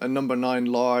 9s, a number 9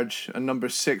 large, a number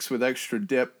 6 with extra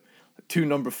dip, 2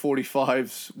 number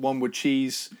 45s, 1 with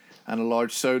cheese, and a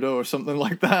large soda or something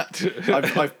like that.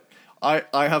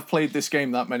 I have played this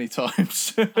game that many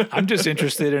times. I'm just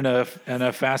interested in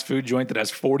a fast food joint that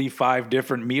has 45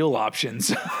 different meal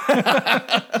options.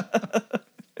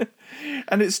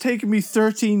 And it's taken me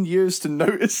 13 years to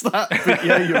notice that. But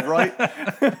yeah, you're right.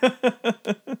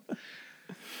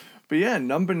 But yeah,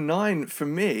 number 9 for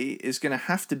me is going to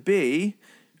have to be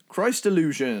Christ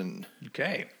Illusion.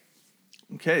 Okay,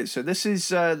 so this is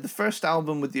the first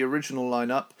album with the original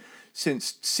lineup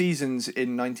since Seasons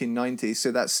in 1990.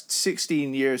 So that's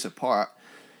 16 years apart.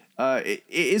 It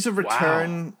is a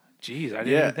return. Wow. Jeez, I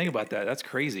didn't even think about that. That's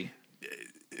crazy.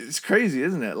 It's crazy,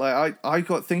 isn't it? Like I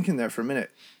got thinking there for a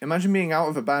minute. Imagine being out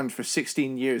of a band for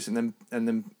 16 years and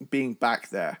then being back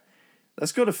there.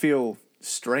 That's got to feel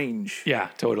strange. Yeah,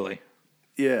 totally.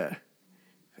 Yeah.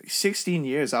 16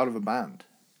 years out of a band.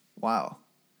 Wow.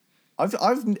 I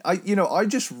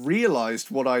just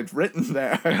realized what I'd written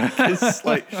there. It's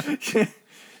like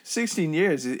 16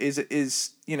 years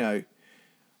is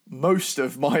most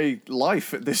of my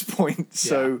life at this point.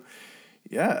 So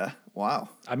yeah. Wow.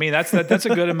 I mean, that's a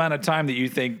good amount of time that you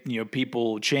think,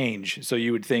 people change. So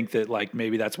you would think that like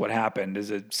maybe that's what happened.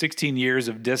 Is it 16 years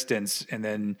of distance, and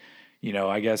then,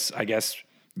 I guess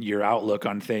your outlook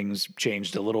on things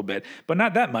changed a little bit, but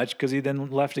not that much, because he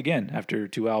then left again after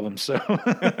 2 albums. So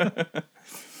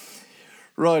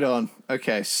right on.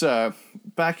 Okay, so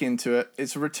back into it.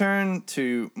 It's a return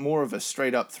to more of a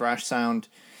straight up thrash sound,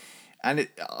 and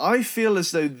I feel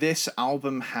as though this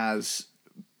album has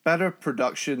better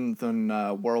production than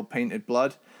World Painted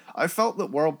Blood. I felt that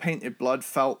World Painted Blood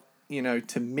felt,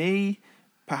 to me,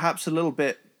 perhaps a little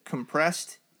bit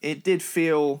compressed. It did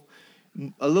feel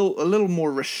a little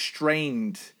more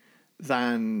restrained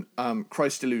than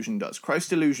Christ Illusion does.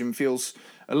 Christ Illusion feels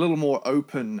a little more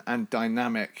open and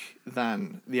dynamic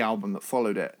than the album that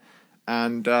followed it.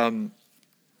 And I'm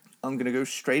going to go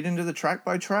straight into the track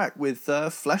by track with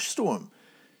Fleshstorm.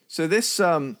 So this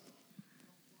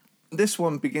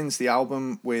one begins the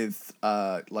album with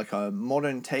like a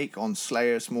modern take on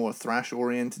Slayer's more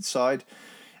thrash-oriented side,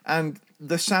 and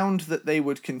the sound that they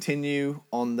would continue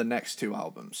on the next 2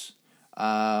 albums.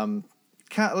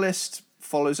 Catalyst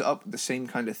follows it up with the same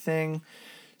kind of thing.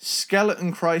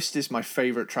 Skeleton Christ is my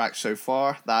favorite track so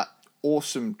far. That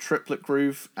awesome triplet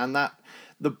groove, and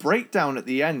the breakdown at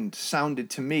the end sounded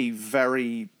to me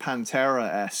very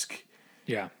Pantera-esque.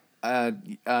 Yeah.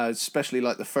 Especially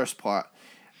like the first part.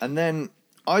 And then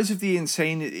Eyes of the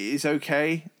Insane is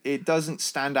okay. It doesn't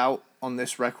stand out on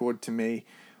this record to me.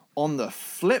 On the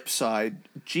flip side,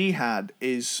 Jihad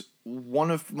is one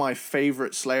of my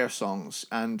favorite Slayer songs,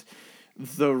 and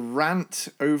the rant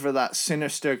over that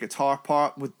sinister guitar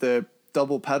part with the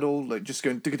double pedal, like just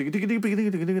going at the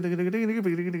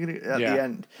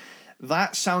end,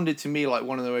 that sounded to me like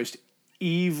one of the most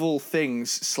evil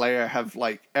things Slayer have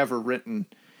like ever written.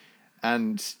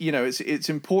 And it's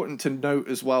important to note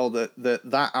as well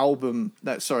that album,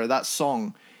 that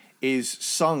song is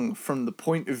sung from the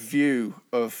point of view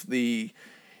of the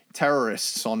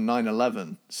terrorists on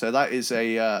 9/11. So that is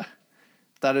a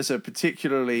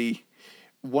particularly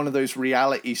one of those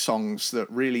reality songs that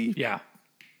really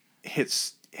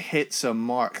hits a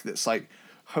mark that's like,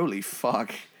 holy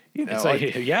fuck, It's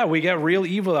like, we got real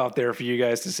evil out there for you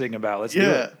guys to sing about. Let's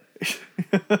do it.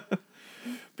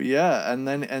 But yeah,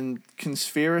 and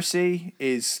Conspiracy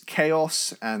is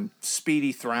chaos and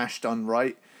speedy thrash done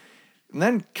right. And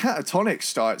then Catatonic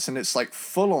starts, and it's like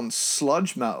full on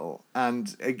sludge metal.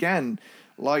 And again,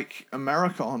 like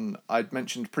Americon I'd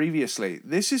mentioned previously,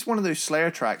 this is one of those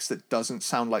Slayer tracks that doesn't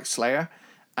sound like Slayer,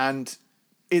 and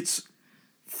it's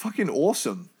fucking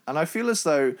awesome. And I feel as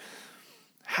though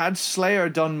had Slayer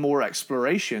done more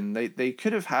exploration, they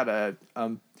could have had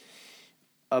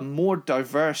a more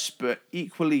diverse but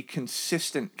equally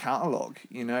consistent catalog,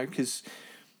 you know, because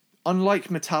unlike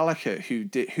Metallica,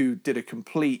 who did a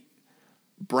complete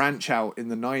branch out in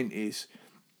the 90s,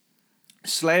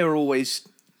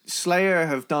 Slayer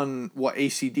have done what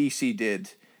AC/DC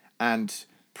did and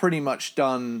pretty much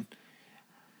done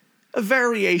a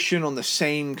variation on the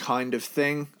same kind of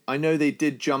thing. I know they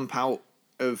did jump out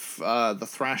of the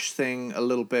thrash thing a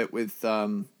little bit with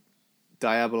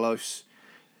Diabolos,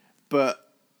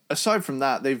 but aside from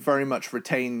that, they've very much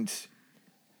retained.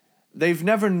 They've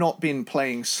never not been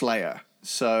playing Slayer,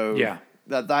 so yeah,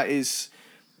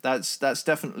 that's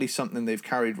definitely something they've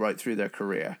carried right through their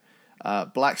career.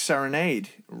 Black Serenade,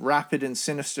 rapid and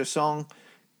sinister song.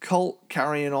 Cult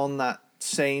carrying on that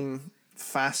same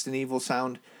fast and evil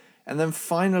sound. And then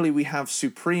finally we have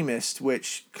Supremist,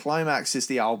 which climaxes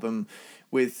the album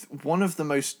with one of the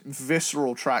most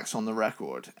visceral tracks on the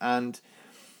record. And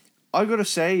I gotta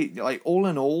say, like, all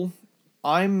in all,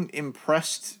 I'm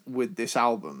impressed with this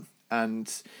album.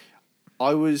 And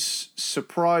I was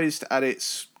surprised at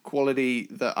its quality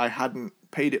that I hadn't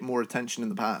paid it more attention in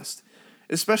the past.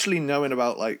 Especially knowing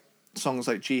about, like, songs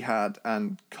like Jihad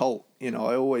and Cult. You know,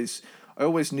 I always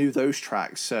knew those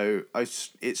tracks, so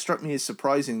it struck me as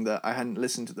surprising that I hadn't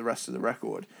listened to the rest of the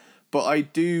record. But I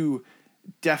do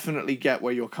definitely get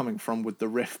where you're coming from with the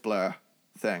riff blur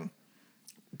thing,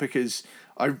 because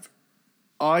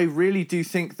I really do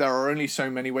think there are only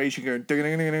so many ways you go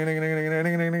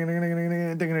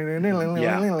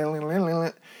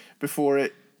before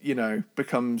it, you know,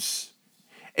 becomes.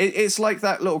 It's like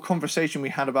that little conversation we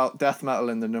had about death metal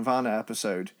in the Nirvana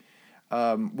episode,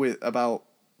 with about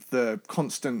the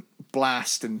constant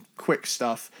blast and quick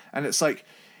stuff, and it's like,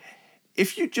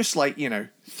 if you just, like, you know,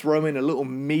 throw in a little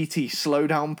meaty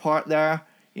slowdown part there,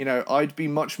 you know, I'd be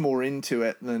much more into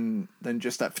it than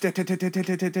just that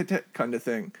kind of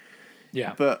thing.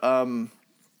 Yeah. But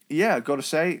yeah, gotta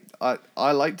say,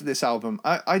 I liked this album.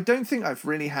 I don't think I've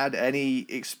really had any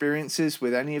experiences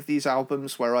with any of these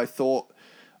albums where I thought,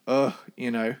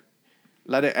 you know,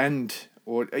 let it end,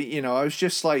 or, you know, I was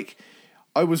just like,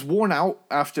 I was worn out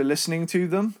after listening to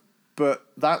them, but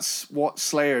that's what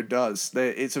Slayer does.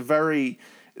 It's a very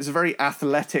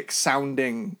athletic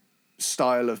sounding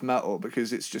style of metal,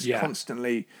 because it's just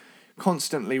constantly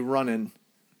running.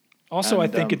 Also, I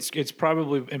think it's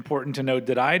probably important to note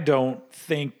that I don't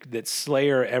think that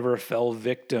Slayer ever fell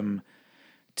victim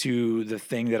to the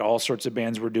thing that all sorts of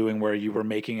bands were doing, where you were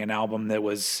making an album that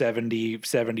was 70,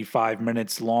 75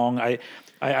 minutes long. I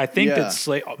think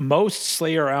that most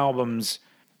Slayer albums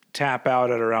tap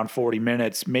out at around 40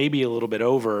 minutes, maybe a little bit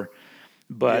over.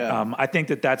 But I think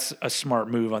that that's a smart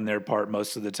move on their part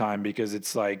most of the time, because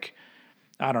it's like,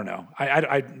 I don't know.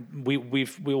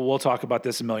 We'll talk about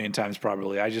this a million times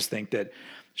probably. I just think that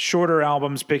shorter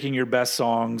albums, picking your best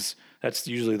songs, that's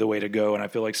usually the way to go. And I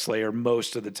feel like Slayer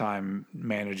most of the time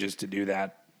manages to do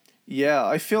that. Yeah,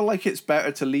 I feel like it's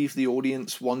better to leave the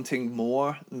audience wanting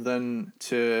more than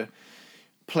to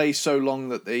play so long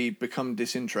that they become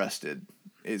disinterested.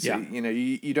 You know,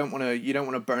 you don't want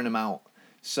to burn them out.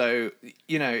 So,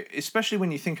 you know, especially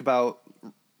when you think about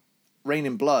Rain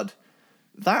in Blood,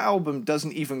 that album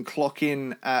doesn't even clock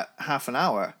in at half an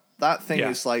hour. That thing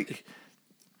is like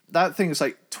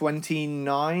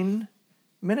 29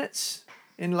 minutes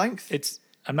in length.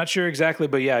 I'm not sure exactly,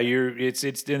 but yeah, it's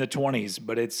in the 20s,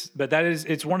 but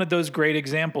it's one of those great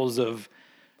examples of,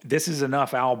 this is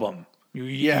enough album.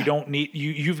 You don't need,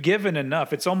 you've given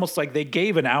enough. It's almost like they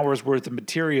gave an hour's worth of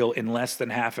material in less than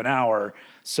half an hour.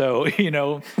 So, you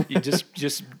know, you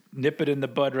just nip it in the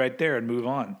bud right there and move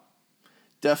on.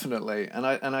 Definitely. And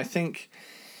I think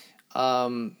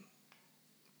a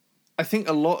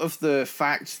lot of the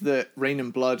fact that Rain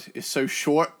in Blood is so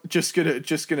short, just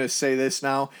gonna say this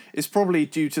now, is probably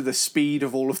due to the speed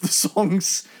of all of the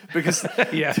songs, because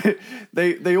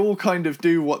they all kind of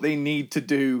do what they need to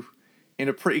do in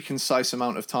a pretty concise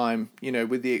amount of time, you know,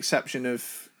 with the exception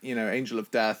of, you know, Angel of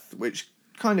Death, which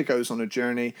kind of goes on a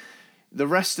journey. The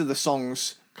rest of the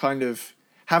songs kind of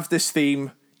have this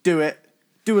theme, do a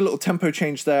little tempo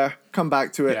change there, come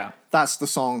back to it. Yeah. That's the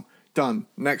song, done.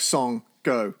 Next song,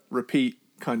 go, repeat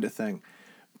kind of thing.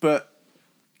 But,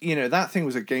 you know, that thing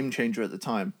was a game changer at the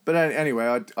time. But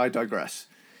anyway, I digress.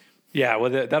 Yeah, well,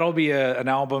 that'll be an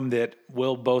album that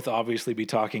we'll both obviously be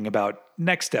talking about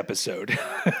next episode.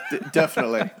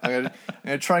 Definitely. I'm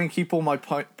gonna try and keep all my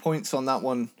points on that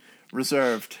one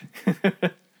reserved.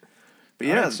 But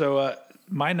yeah. Right, so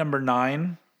my number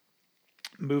 9,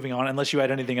 moving on, unless you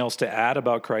had anything else to add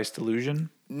about Christ Illusion.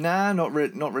 Nah, not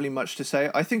really much to say.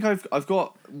 I think I've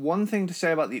got one thing to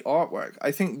say about the artwork.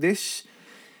 I think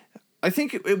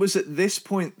it was at this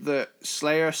point that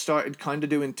Slayer started kind of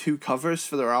doing 2 covers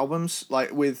for their albums.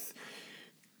 Like with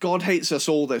God Hates Us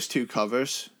All, there's 2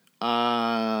 covers.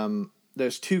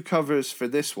 There's 2 covers for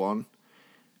this one.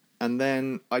 And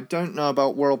then I don't know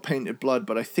about World Painted Blood,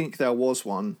 but I think there was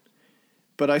one.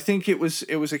 But I think it was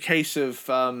a case of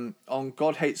on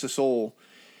God Hates Us All,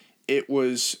 it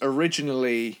was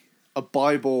originally a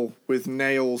Bible with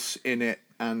nails in it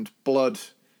and blood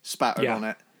spattered on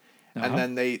it. And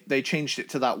then they changed it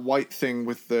to that white thing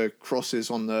with the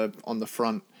crosses on the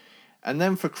front. And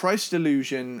then for Christ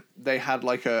Illusion, they had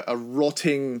like a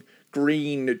rotting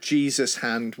green Jesus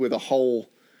hand with a hole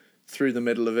through the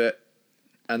middle of it.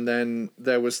 And then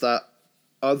there was that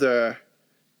other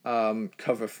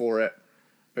cover for it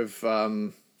of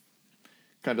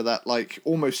kind of that like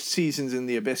almost Seasons in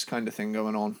the Abyss kind of thing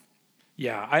going on.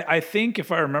 Yeah, I think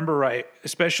if I remember right,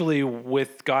 especially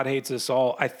with God Hates Us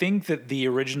All, I think that the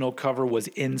original cover was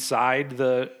inside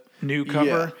the new cover.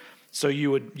 Yeah. So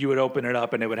you would open it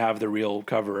up and it would have the real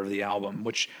cover of the album,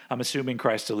 which I'm assuming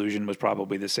Christ Illusion was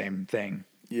probably the same thing.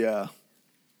 Yeah.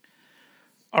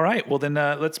 All right, well then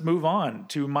let's move on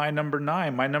to my number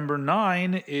 9. My number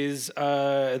 9 is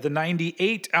the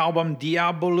 98 album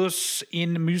Diabolus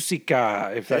in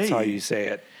Musica, if that's how you say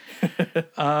it.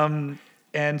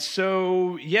 And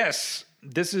so, yes,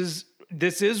 this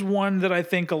is one that I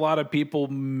think a lot of people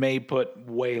may put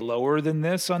way lower than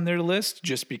this on their list,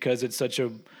 just because it's such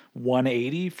a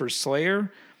 180 for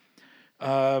Slayer.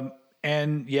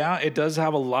 And yeah, it does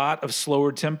have a lot of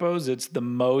slower tempos. It's the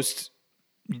most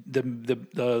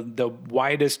the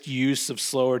widest use of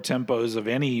slower tempos of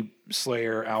any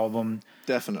Slayer album.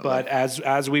 Definitely. But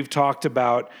as we've talked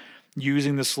about,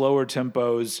 using the slower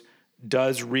tempos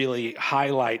does really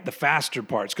highlight the faster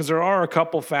parts, because there are a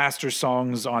couple faster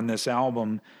songs on this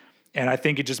album, and I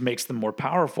think it just makes them more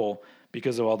powerful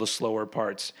because of all the slower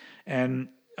parts. And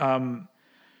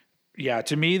yeah,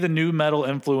 to me, the new metal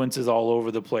influence is all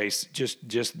over the place. Just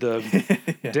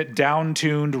the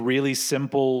down-tuned, really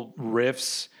simple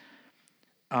riffs.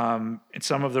 And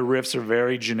some of the riffs are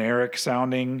very generic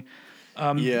sounding.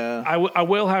 I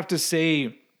will have to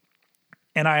say,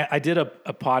 and I did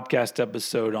a podcast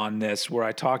episode on this where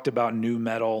I talked about new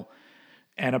metal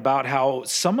and about how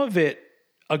some of it,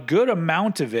 a good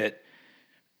amount of it,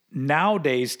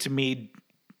 nowadays to me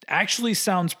actually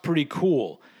sounds pretty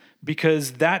cool,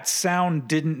 because that sound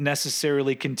didn't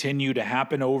necessarily continue to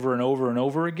happen over and over and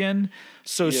over again.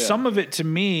 So some of it to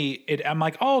me, I'm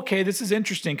like, oh, okay, this is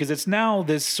interesting, because it's now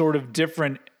this sort of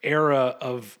different era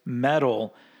of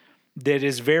metal that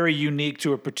is very unique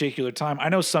to a particular time. I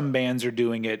know some bands are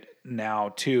doing it now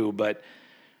too, but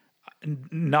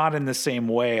not in the same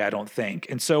way, I don't think.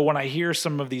 And so when I hear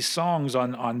some of these songs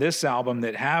on this album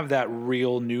that have that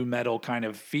real new metal kind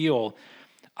of feel,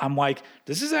 I'm like,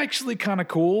 this is actually kind of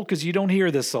cool, because you don't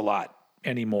hear this a lot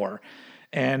anymore.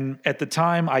 And at the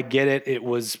time, I get it. It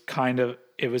was kind of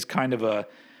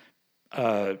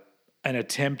an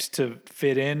attempt to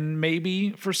fit in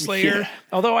maybe for Slayer. Yeah.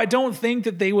 Although I don't think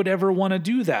that they would ever want to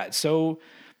do that. So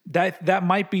that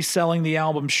might be selling the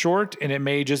album short, and it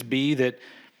may just be that,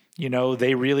 you know,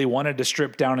 they really wanted to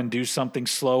strip down and do something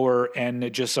slower, and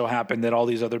it just so happened that all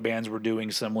these other bands were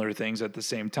doing similar things at the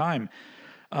same time.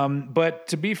 But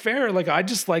to be fair, like, I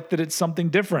just like that it's something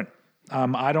different.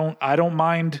 I don't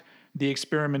mind the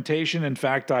experimentation. In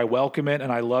fact, I welcome it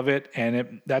and I love it.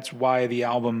 And that's why the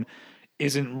album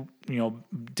isn't, you know,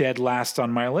 dead last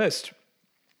on my list.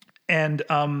 And,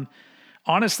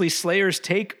 honestly, Slayer's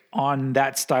take on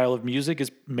that style of music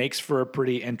makes for a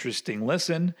pretty interesting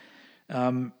listen.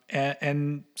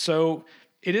 And so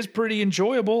it is pretty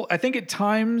enjoyable. I think at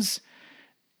times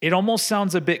it almost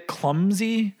sounds a bit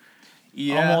clumsy.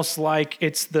 Yeah. Almost like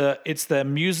it's the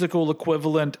musical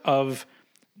equivalent of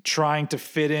trying to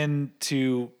fit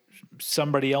into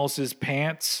somebody else's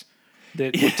pants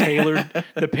that were tailored.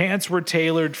 The pants were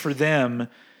tailored for them,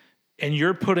 and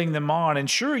you're putting them on. And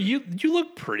sure, you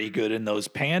look pretty good in those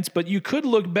pants, but you could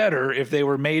look better if they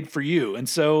were made for you. And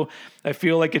so I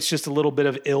feel like it's just a little bit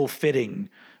of ill-fitting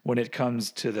when it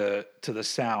comes to the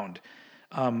sound.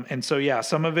 And so yeah,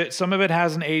 some of it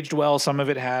hasn't aged well, some of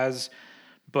it has.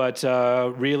 But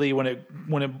really, when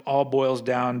it all boils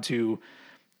down to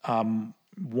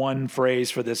one phrase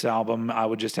for this album, I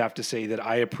would just have to say that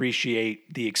I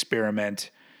appreciate the experiment,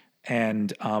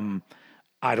 and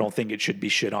I don't think it should be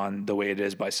shit on the way it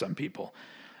is by some people.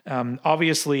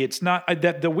 Obviously, it's not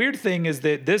that. The weird thing is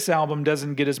that this album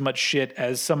doesn't get as much shit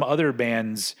as some other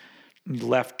bands'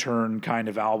 left turn kind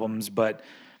of albums, but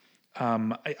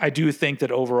I do think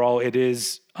that overall it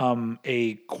is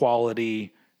a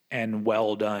quality and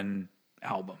well done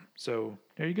album. So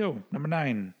there you go, number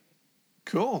 9.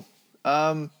 Cool.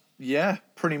 Yeah,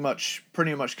 pretty much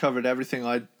covered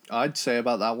everything I'd say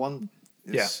about that one.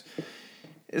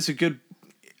 It's a good.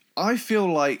 I feel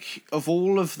like of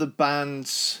all of the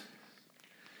bands,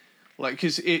 like,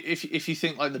 because if you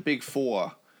think like the big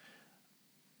four,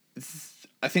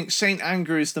 I think Saint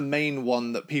Anger is the main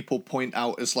one that people point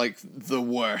out as like the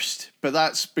worst, but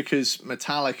that's because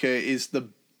Metallica is the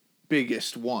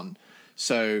biggest one.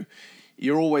 So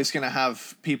you're always going to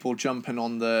have people jumping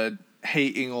on the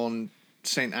hating on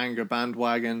Saint Anger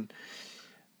bandwagon.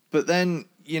 But then,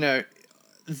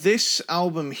 this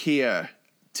album here,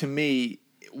 to me,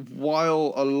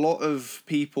 while a lot of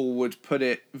people would put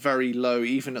it very low,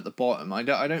 even at the bottom, I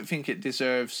don't think it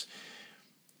deserves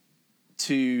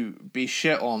to be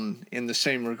shit on in the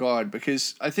same regard,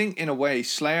 because I think in a way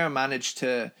Slayer managed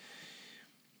to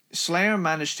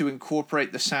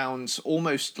incorporate the sounds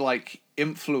almost like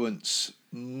influence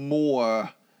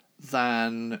more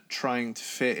than trying to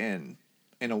fit in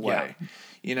a way.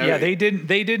 Yeah. They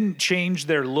didn't change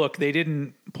their look. They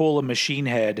didn't pull a Machine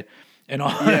Head and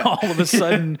all of a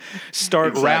sudden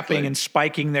start rapping and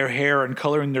spiking their hair and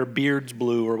coloring their beards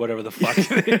blue or whatever the fuck.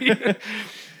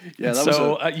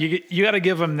 Yeah, you got to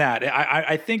give them that.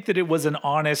 I think that it was an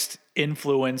honest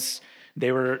influence.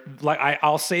 They were like,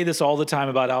 I'll say this all the time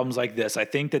about albums like this. I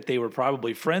think that they were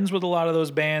probably friends with a lot of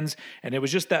those bands, and it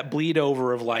was just that bleed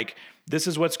over of like, this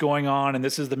is what's going on, and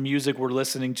this is the music we're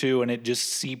listening to, and it just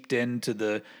seeped into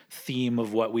the theme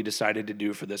of what we decided to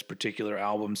do for this particular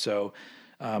album. So,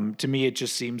 to me, it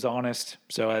just seems honest.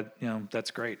 So,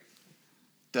 that's great.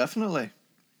 Definitely,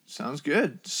 sounds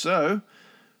good. So,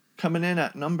 coming in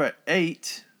at number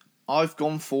 8, I've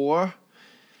gone for,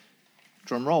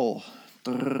 drum roll,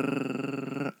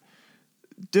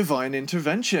 Divine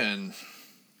Intervention.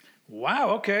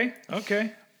 Wow, okay.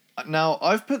 Now,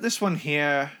 I've put this one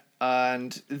here,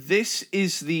 and this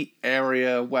is the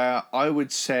area where I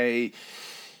would say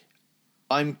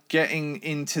I'm getting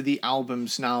into the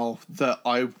albums now that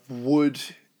I would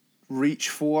reach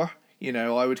for.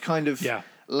 I would kind of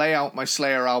lay out my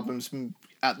Slayer albums.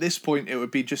 At this point, it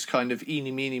would be just kind of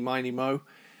eeny, meeny, miny, mo.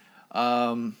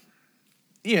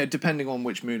 Depending on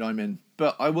which mood I'm in.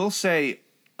 But I will say,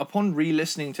 upon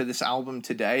re-listening to this album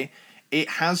today, it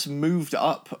has moved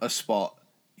up a spot.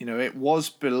 It was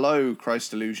below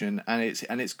Christ Illusion, and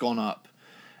it's gone up.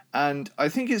 And I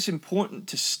think it's important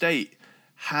to state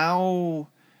how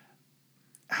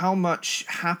much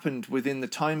happened within the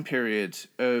time period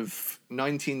of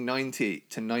 1990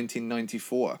 to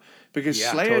 1994, because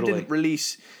Slayer didn't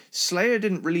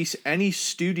release any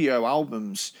studio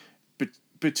albums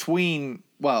between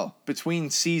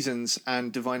Seasons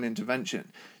and Divine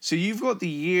Intervention. So you've got the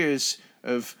years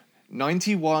of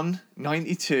 91,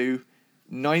 92,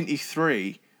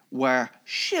 93 where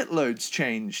shitloads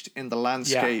changed in the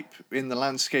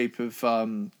landscape of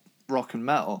rock and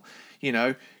metal.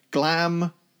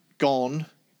 Glam gone,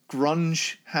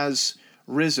 grunge has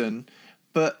risen,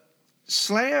 but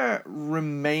Slayer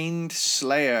remained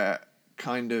Slayer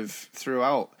kind of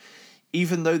throughout,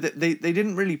 even though they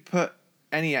didn't really put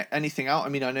anything out. I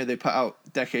mean, I know they put out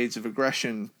Decades of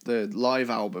Aggression, the live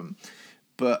album,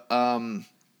 but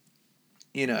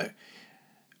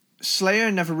Slayer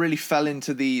never really fell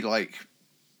into the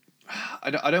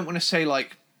I don't want to say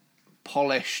like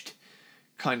polished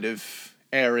kind of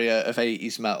area of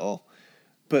 80s metal,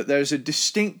 but there's a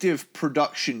distinctive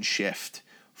production shift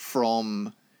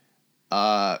from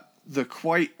the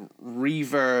quite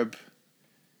reverb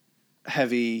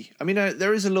heavy. I mean,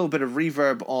 there is a little bit of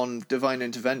reverb on Divine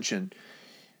Intervention,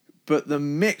 but the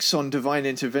mix on Divine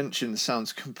Intervention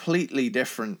sounds completely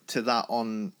different to that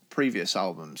on previous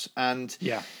albums. And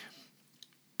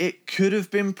it could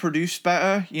have been produced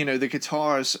better. The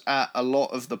guitars at a lot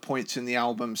of the points in the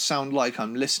album sound like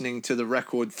I'm listening to the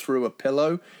record through a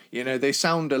pillow. They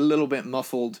sound a little bit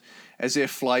muffled, as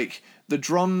if like the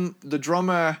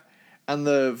drummer and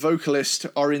the vocalist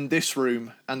are in this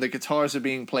room and the guitars are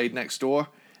being played next door.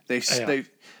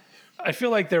 I feel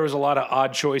like there was a lot of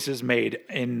odd choices made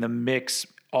in the mix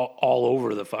all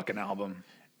over the fucking album.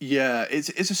 Yeah, it's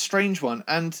a strange one.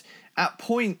 And at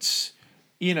points,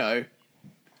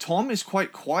 Tom is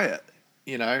quite quiet.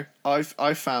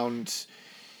 I found,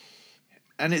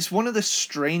 and it's one of the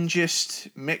strangest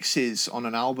mixes on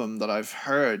an album that I've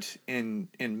heard in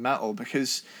metal,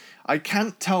 because I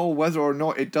can't tell whether or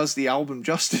not it does the album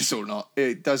justice or not.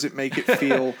 Does it make it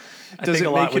feel? I think a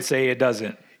lot would say it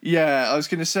doesn't. Yeah, I was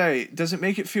going to say, does it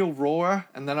make it feel rawer?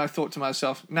 And then I thought to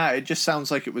myself, nah, it just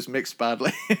sounds like it was mixed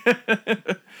badly.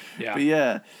 Yeah. But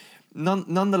yeah,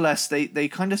 nonetheless,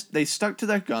 they stuck to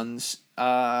their guns.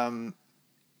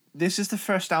 This is the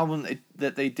first album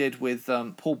that they did with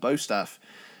Paul Bostaph,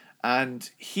 and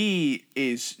he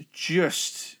is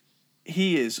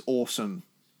awesome.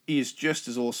 He is just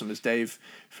as awesome as Dave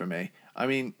for me. I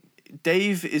mean,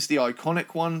 Dave is the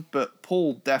iconic one, but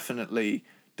Paul definitely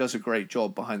does a great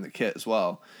job behind the kit as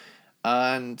well.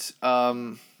 And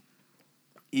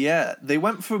they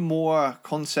went for more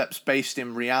concepts based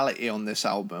in reality on this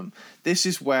album. This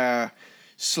is where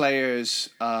Slayer's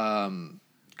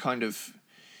kind of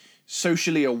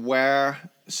social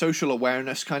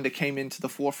awareness kind of came into the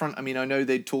forefront. I mean, I know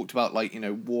they'd talked about like,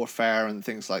 warfare and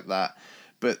things like that,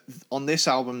 but on this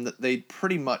album that they'd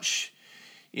pretty much,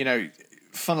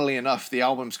 funnily enough, the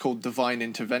album's called Divine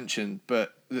Intervention,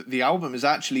 but the album is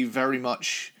actually very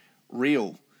much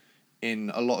real in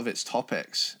a lot of its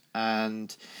topics.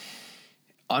 And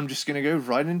I'm just going to go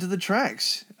right into the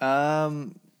tracks.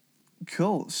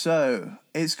 Cool. So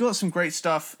it's got some great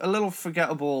stuff, a little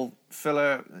forgettable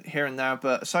filler here and there,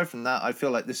 but aside from that, I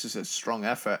feel like this is a strong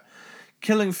effort.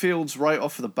 Killing Fields right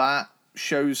off the bat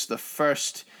shows the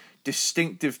first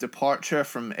distinctive departure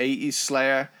from 80s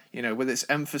Slayer, with its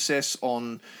emphasis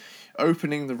on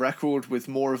opening the record with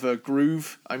more of a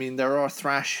groove. I mean, there are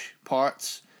thrash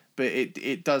parts, but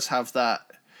it does have that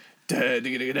kind of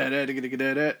thing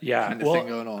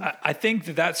going on. I think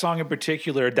that song in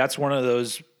particular, that's one of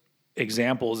those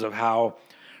examples of how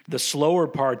the slower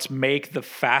parts make the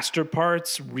faster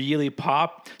parts really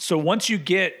pop. So once you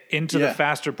get into the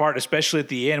faster part, especially at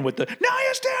the end with the "Now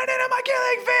you're standing in my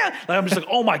killing field," like I'm just like,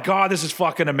 oh my God, this is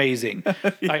fucking amazing.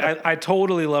 I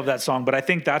totally love that song, but I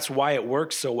think that's why it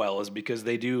works so well, is because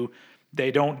they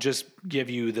don't just give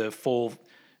you the full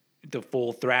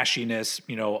thrashiness,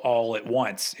 all at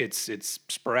once. It's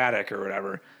sporadic or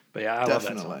whatever. But yeah, I love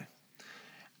that song.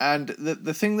 And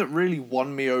the thing that really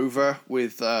won me over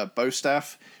with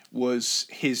Bostaph was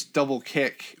his double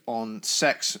kick on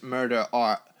Sex, Murder,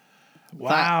 Art.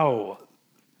 Wow.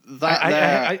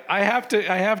 I have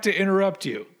to interrupt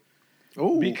you.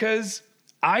 Ooh. Because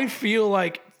I feel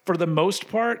like for the most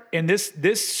part, and this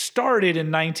started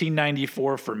in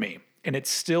 1994 for me, and it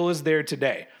still is there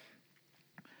today.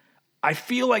 I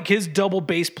feel like his double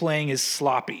bass playing is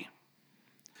sloppy.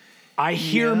 I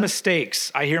hear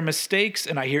mistakes. I hear mistakes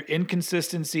and I hear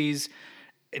inconsistencies.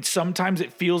 And sometimes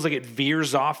it feels like it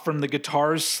veers off from the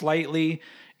guitars slightly.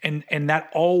 And that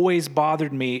always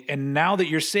bothered me. And now that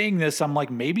you're saying this, I'm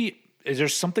like, maybe is there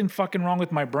something fucking wrong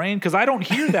with my brain? Because I don't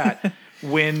hear that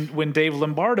when Dave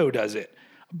Lombardo does it.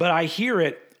 But I hear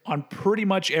it on pretty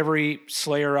much every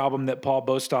Slayer album that Paul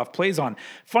Bostaph plays on.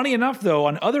 Funny enough, though,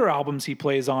 on other albums he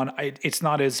plays on, it's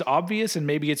not as obvious, and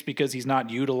maybe it's because he's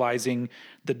not utilizing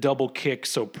the double kick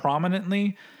so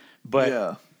prominently.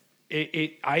 But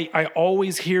I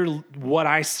always hear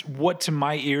what to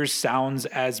my ears sounds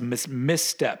as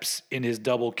missteps in his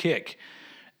double kick,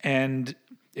 and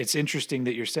it's interesting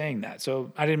that you're saying that.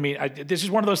 So I didn't mean. This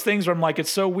is one of those things where I'm like, it's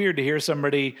so weird to hear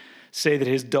somebody say that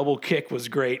his double kick was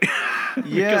great.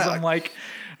 Because I'm like,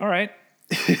 all right.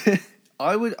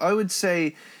 I would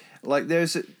say, like, there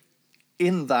is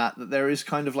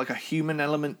kind of like a human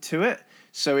element to it.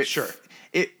 So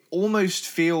it almost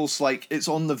feels like it's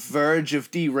on the verge of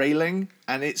derailing,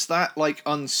 and it's that like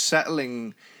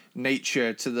unsettling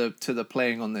nature to the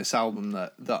playing on this album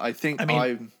that I think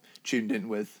I'm tuned in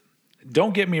with.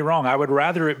 Don't get me wrong. I would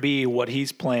rather it be what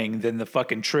he's playing than the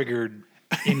fucking triggered,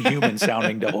 inhuman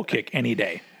sounding double kick any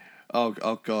day.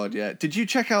 Oh God, yeah. Did you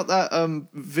check out that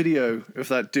video of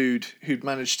that dude who'd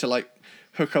managed to like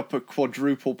hook up a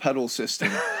quadruple pedal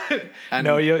system? And,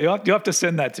 no, you have to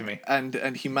send that to me.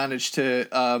 And he managed to.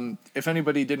 If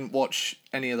anybody didn't watch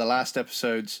any of the last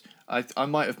episodes, I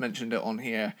might have mentioned it on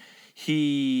here.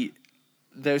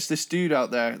 There's this dude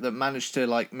out there that managed to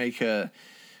like make a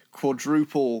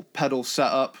quadruple pedal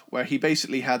setup where he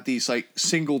basically had these like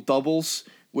single doubles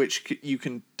which you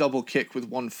can double kick with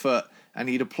one foot, and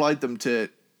he'd applied them to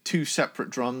two separate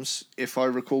drums, if I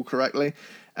recall correctly.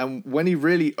 And when he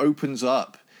really opens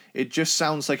up, it just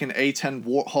sounds like an A10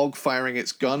 Warthog firing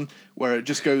its gun, where it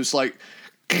just goes like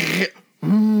that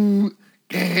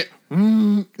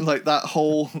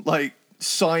whole like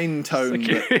sine tone.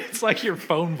 It's like your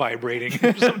phone vibrating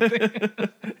or something.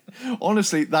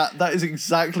 Honestly, that is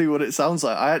exactly what it sounds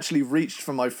like. I actually reached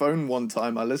for my phone one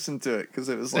time. I listened to it because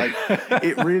it was like,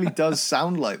 it really does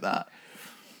sound like that.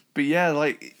 But yeah,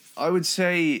 like I would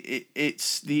say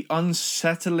it's the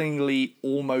unsettlingly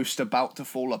almost about to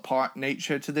fall apart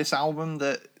nature to this album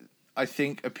that I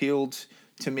think appealed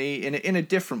to me in a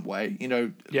different way. You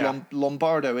know,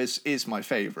 Lombardo is my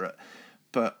favorite,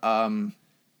 but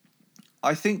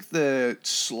I think the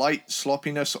slight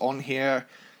sloppiness on here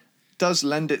does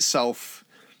lend itself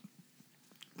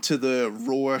to the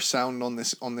rawer sound on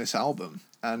this album.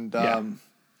 And going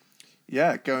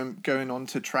on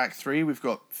to track 3, we've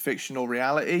got Fictional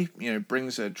Reality, you know,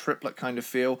 brings a triplet kind of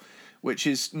feel, which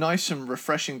is nice and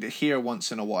refreshing to hear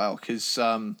once in a while, because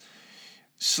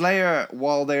Slayer,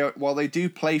 while they do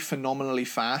play phenomenally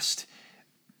fast,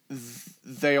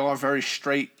 they are very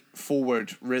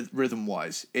straightforward rhythm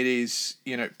wise. It is,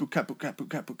 you know, buka buka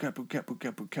buka buka buka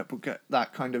buka buka buka,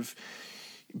 that kind of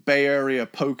Bay Area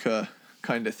polka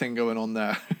kind of thing going on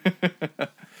there.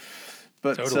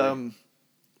 But totally.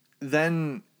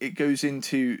 Then it goes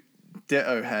into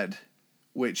Ditto Head,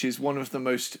 which is one of the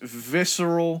most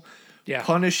visceral,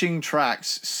 punishing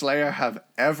tracks Slayer have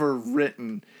ever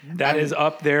written. That is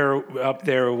up there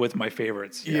with my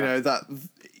favorites. You know that.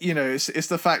 You know, it's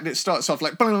the fact that it starts off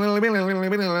like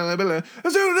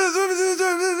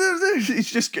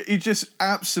he's just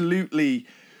absolutely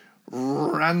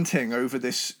ranting over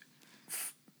this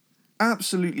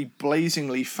absolutely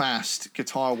blazingly fast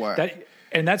guitar work.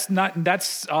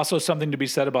 That's also something to be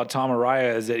said about Tom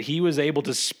Araya, is that he was able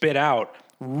to spit out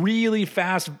really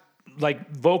fast, like,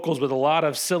 vocals with a lot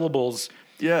of syllables.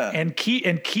 Yeah. And keep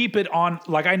it on.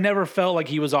 Like, I never felt like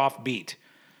he was off beat.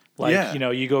 Like, you know,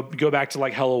 you go back to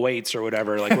like Hell Awaits or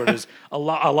whatever, like where there's a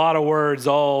lot of words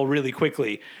all really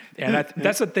quickly. And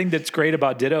that's the thing that's great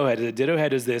about Ditto Head. Ditto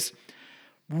Head is this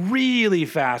really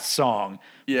fast song,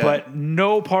 but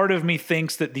no part of me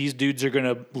thinks that these dudes are going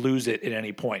to lose it at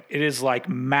any point. It is like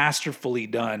masterfully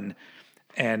done.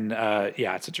 And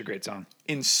it's such a great song.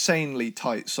 Insanely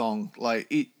tight song.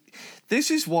 Like,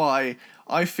 this is why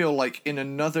I feel like in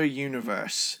another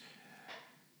universe,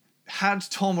 had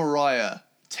Tom Araya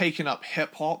taken up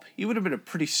hip hop, he would have been a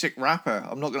pretty sick rapper.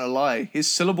 I'm not going to lie. His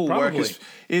syllable work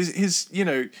is, you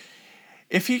know,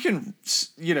 if he can,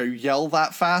 you know, yell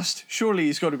that fast, surely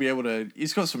he's got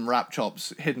some rap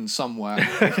chops hidden somewhere.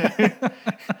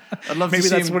 I'd love to see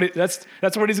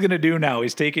that's what he's going to do now.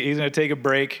 He's going to take a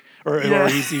break, or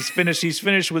he's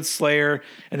finished with Slayer,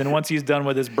 and then once he's done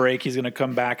with his break, he's going to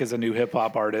come back as a new hip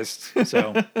hop artist.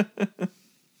 So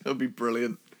that'll be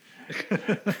brilliant.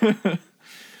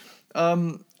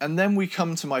 And then we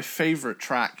come to my favorite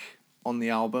track on the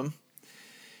album.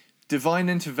 Divine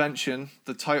Intervention,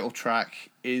 the title track,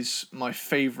 is my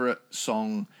favorite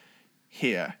song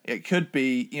here. It could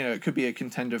be a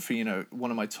contender for, you know,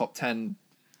 one of my top 10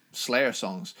 Slayer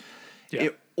songs. Yeah.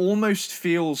 It almost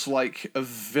feels like a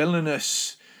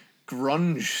villainous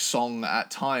grunge song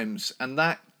at times, and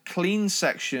that clean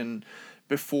section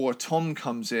before Tom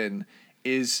comes in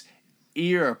is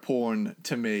ear porn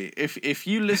to me. If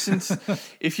you listen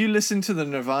to the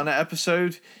Nirvana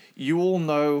episode, you all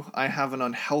know I have an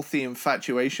unhealthy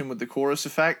infatuation with the chorus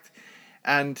effect.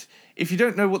 And if you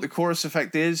don't know what the chorus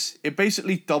effect is, it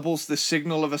basically doubles the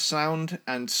signal of a sound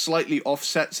and slightly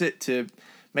offsets it to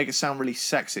make it sound really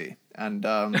sexy. And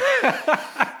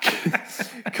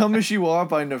Come As You Are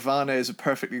by Nirvana is a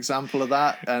perfect example of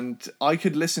that. And I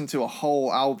could listen to a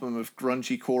whole album of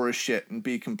grungy chorus shit and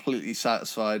be completely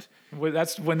satisfied. Well,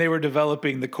 that's when they were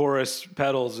developing the chorus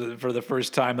pedals for the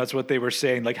first time. That's what they were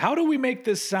saying. Like, how do we make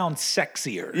this sound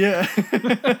sexier? Yeah.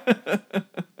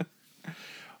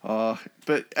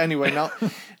 But anyway,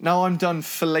 now I'm done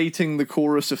filleting the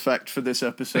chorus effect for this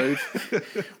episode.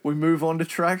 We move on to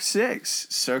track 6,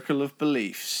 Circle of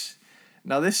Beliefs.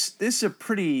 Now, this is a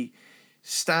pretty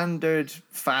standard,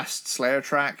 fast Slayer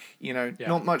track. You know,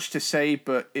 not much to say,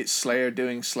 but it's Slayer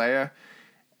doing Slayer.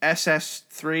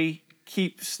 SS3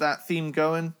 keeps that theme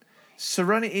going.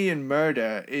 Serenity and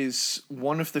Murder is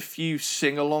one of the few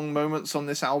sing-along moments on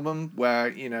this album where,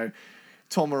 you know,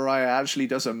 Tom Araya actually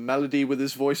does a melody with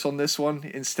his voice on this one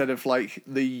instead of like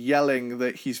the yelling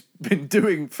that he's been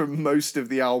doing for most of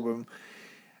the album.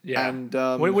 Yeah.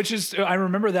 And which is, I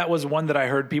remember that was one that I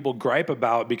heard people gripe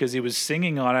about because he was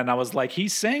singing on it, and I was like, he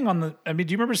sang on do you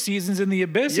remember Seasons in the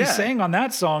Abyss? Yeah. He sang on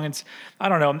that song. I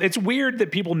don't know. It's weird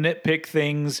that people nitpick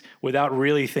things without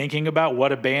really thinking about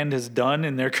what a band has done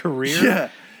in their career. Yeah.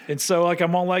 And so like,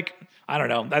 I'm all like, I don't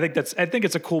know. I think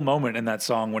it's a cool moment in that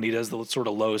song when he does the sort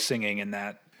of low singing in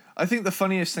that. I think the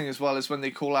funniest thing as well is when they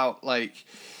call out like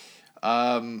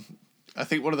I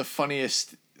think one of the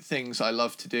funniest things I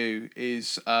love to do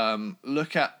is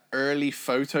look at early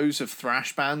photos of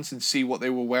thrash bands and see what they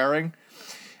were wearing.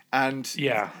 And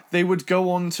they would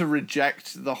go on to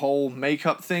reject the whole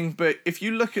makeup thing. But if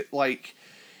you look at like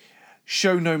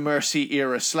Show No Mercy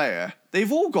era Slayer,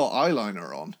 they've all got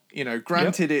eyeliner on. You know,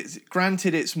 granted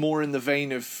it's more in the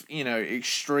vein of, you know,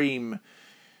 extreme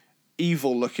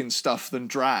evil looking stuff than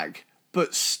drag,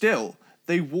 but still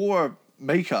they wore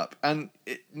makeup. And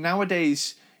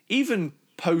nowadays, even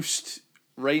post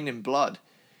Rain in Blood,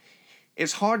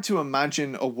 it's hard to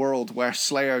imagine a world where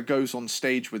Slayer goes on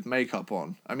stage with makeup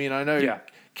on. I mean, I know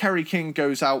Kerry King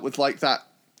goes out with like that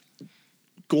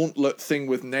gauntlet thing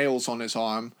with nails on his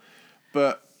arm,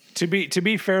 but to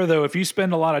be fair though, if you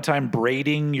spend a lot of time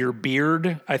braiding your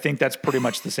beard, I think that's pretty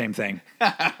much the same thing.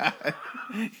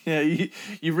 Yeah,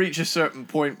 you reach a certain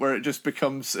point where it just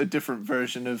becomes a different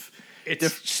version of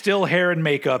it's still hair and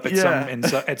makeup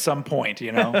at some point,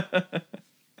 you know.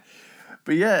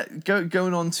 But yeah,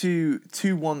 going on to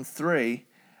 213,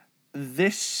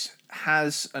 this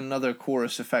has another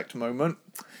chorus effect moment.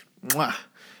 Mwah.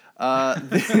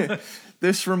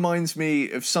 This reminds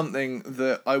me of something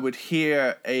that I would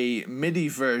hear a MIDI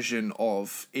version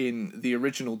of in the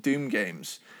original Doom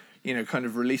games, you know, kind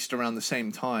of released around the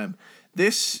same time.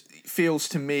 This feels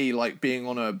to me like being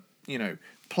on a, you know,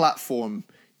 platform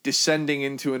descending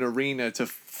into an arena to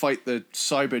fight the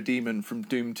cyber demon from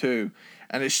Doom 2.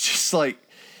 And it's just like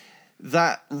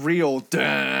that real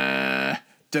dun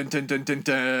dun dun dun dun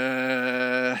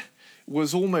dun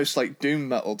was almost like doom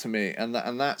metal to me, and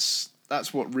that's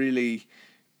what really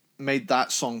made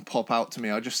that song pop out to me.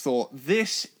 I just thought,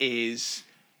 this is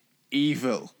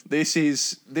evil. This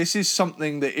is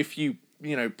something that if you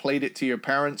know played it to your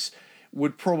parents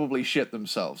would probably shit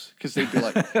themselves, because they'd be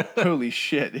like, holy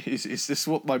shit, is this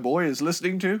what my boy is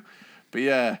listening to? But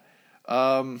yeah.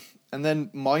 And then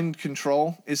Mind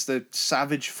Control is the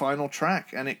savage final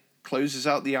track, and it closes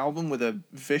out the album with a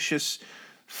vicious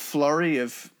flurry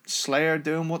of Slayer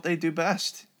doing what they do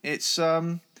best. It's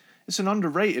an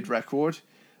underrated record,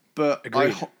 but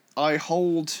I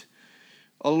hold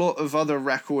a lot of other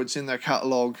records in their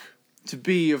catalogue to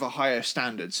be of a higher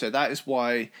standard, so that is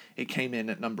why it came in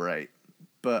at number 8.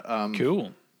 But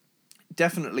cool,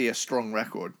 definitely a strong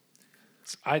record.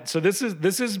 So this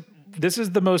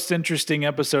is the most interesting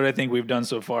episode I think we've done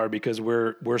so far, because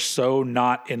we're so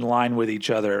not in line with each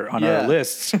other on our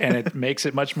lists, and it makes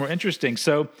it much more interesting.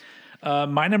 So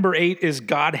my number 8 is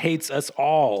God Hates Us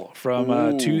All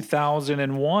from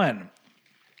 2001.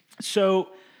 So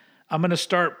I'm going to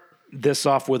start this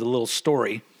off with a little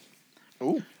story.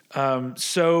 Ooh.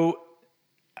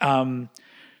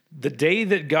 The day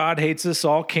that God Hates Us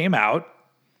All came out,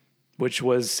 which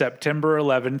was September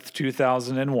 11th,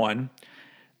 2001,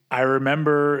 I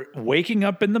remember waking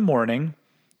up in the morning,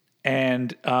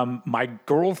 and my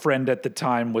girlfriend at the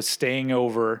time was staying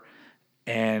over,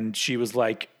 and she was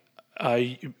like,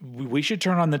 we should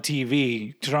turn on the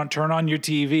TV, turn on your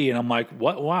TV. And I'm like,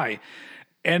 what, why?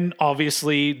 And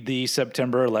obviously the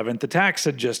September 11th attacks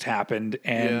had just happened.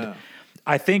 And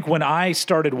I think when I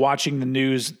started watching the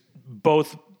news,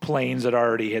 both planes had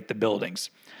already hit the buildings.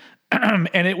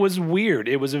 And it was weird.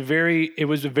 It was a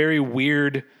very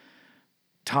weird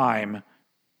time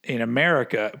in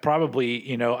America, probably,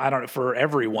 you know, I don't know, for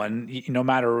everyone, no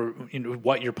matter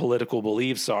what your political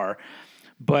beliefs are.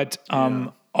 But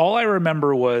all I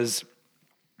remember was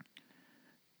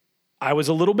I was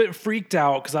a little bit freaked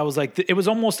out, because I was like, it was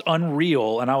almost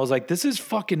unreal, and I was like, this is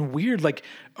fucking weird. Like,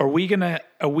 are we gonna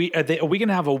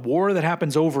have a war that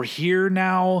happens over here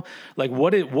now? Like,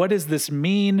 what does this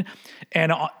mean?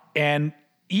 And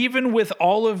even with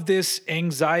all of this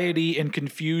anxiety and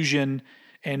confusion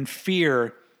and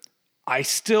fear, I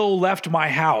still left my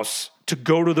house to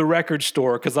go to the record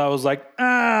store, because I was like,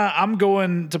 I'm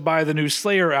going to buy the new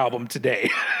Slayer album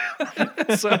today.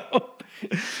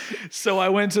 So I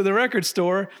went to the record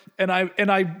store, and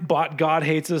I bought God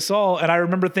Hates Us All, and I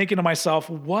remember thinking to myself,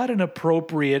 what an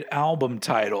appropriate album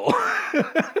title.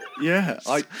 Yeah,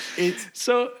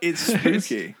 it's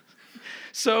spooky.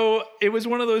 So it was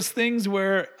one of those things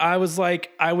where I was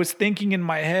thinking in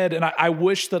my head, and I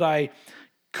wish that I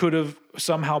could have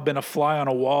somehow been a fly on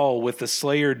a wall with the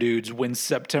Slayer dudes when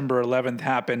September 11th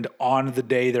happened on the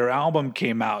day their album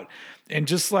came out. And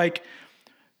just like,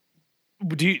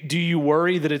 do you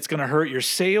worry that it's going to hurt your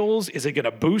sales? Is it going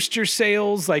to boost your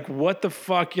sales? Like, what the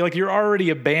fuck? You're already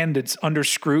a band that's under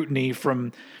scrutiny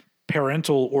from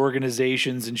parental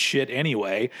organizations and shit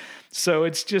anyway. So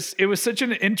it was such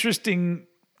an interesting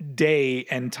day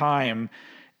and time.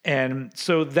 And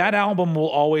so that album will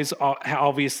always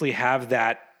obviously have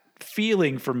that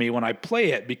feeling for me when I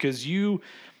play it, because you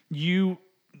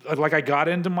like, I got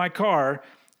into my car,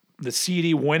 the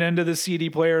CD went into the CD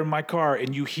player in my car,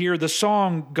 and you hear the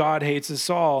song God Hates Us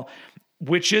All,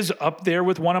 which is up there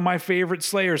with one of my favorite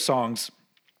Slayer songs.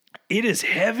 It is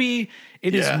heavy.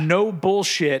 It is no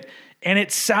bullshit. And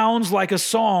it sounds like a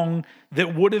song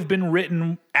that would have been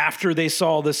written after they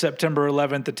saw the September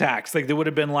 11th attacks. Like, they would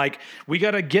have been like, we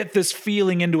got to get this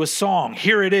feeling into a song.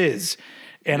 Here it is.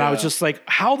 And I was just like,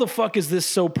 how the fuck is this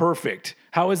so perfect?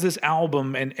 How is this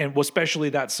album, and especially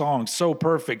that song, so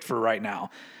perfect for right now?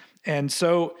 And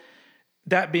so,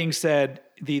 that being said,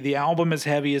 the album is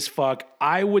heavy as fuck.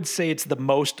 I would say it's the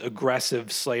most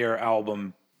aggressive Slayer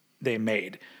album they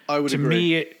made. I would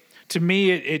agree. To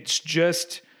me, it's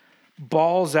just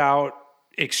balls out,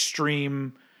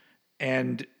 extreme,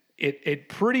 and it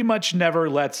pretty much never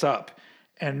lets up.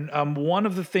 And one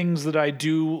of the things that I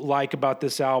do like about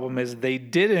this album is they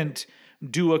didn't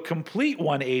do a complete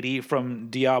 180 from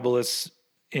Diabolus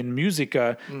in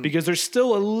Musica, because there's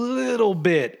still a little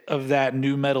bit of that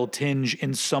nu metal tinge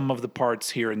in some of the parts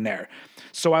here and there.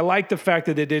 So I like the fact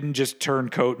that they didn't just turn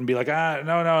coat and be like,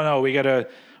 no, we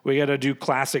gotta do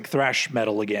classic thrash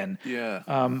metal again. Yeah.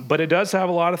 But it does have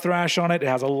a lot of thrash on it. It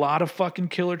has a lot of fucking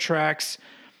killer tracks,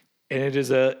 and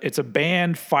it's a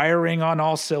band firing on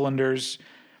all cylinders.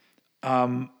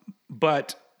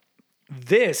 But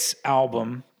this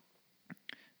album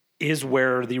is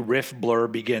where the riff blur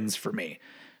begins for me.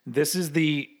 This is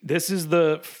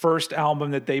the first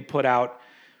album that they put out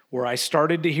where I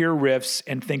started to hear riffs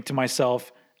and think to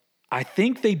myself, I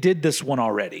think they did this one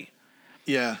already.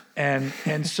 Yeah.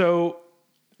 And so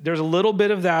there's a little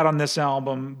bit of that on this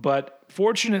album, but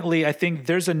fortunately, I think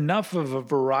there's enough of a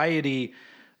variety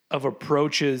of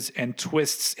approaches and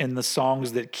twists in the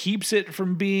songs that keeps it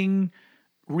from being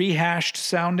rehashed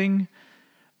sounding.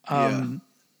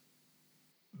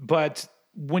 But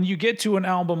when you get to an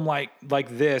album like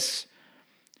this,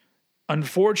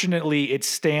 unfortunately, it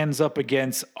stands up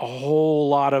against a whole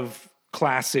lot of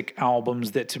classic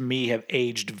albums that to me have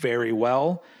aged very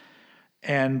well.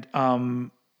 And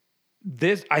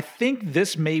I think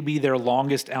this may be their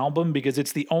longest album, because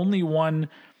it's the only one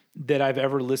that I've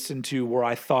ever listened to where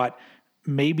I thought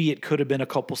maybe it could have been a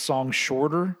couple songs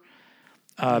shorter.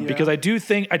 Because I do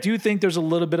think there's a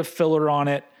little bit of filler on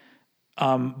it,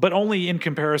 but only in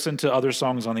comparison to other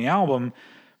songs on the album.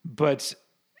 But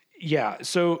yeah,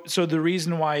 so the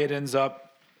reason why it ends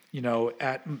up,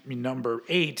 at number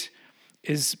 8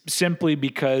 is simply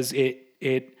because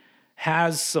it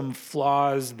has some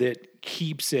flaws that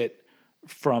keeps it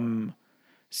from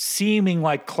seeming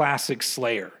like classic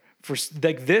Slayer. For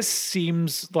like, this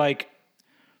seems like,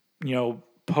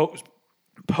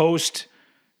 post,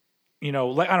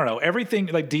 like, I don't know, everything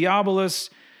like Diabolus,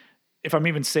 if I'm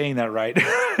even saying that right,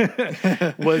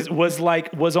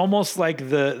 was almost like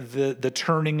the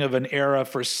turning of an era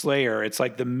for Slayer. It's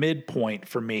like the midpoint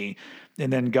for me.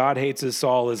 And then God Hates Us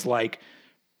All is like,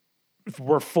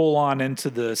 we're full on into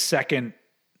the second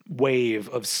wave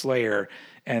of Slayer.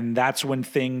 And that's when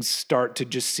things start to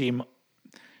just seem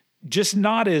just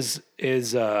not as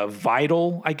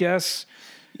vital, I guess.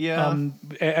 Yeah.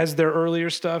 As their earlier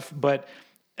stuff. But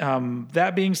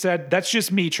that being said, that's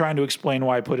just me trying to explain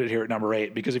why I put it here at number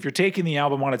 8. Because if you're taking the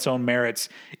album on its own merits,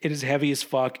 it is heavy as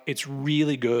fuck. It's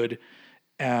really good.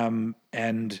 And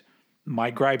my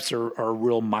gripes are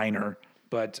real minor.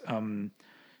 But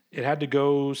it had to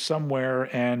go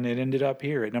somewhere, and it ended up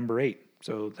here at number 8.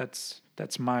 So that's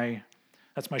my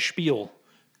spiel.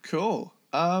 Cool.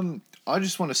 I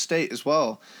just want to state as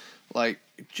well, like,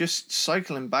 just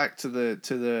cycling back to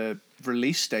the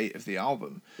release date of the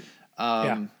album.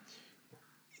 I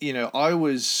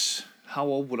was, how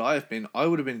old would I have been? I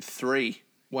would have been 3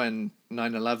 when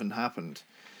 9/11 happened.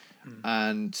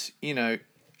 And,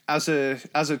 as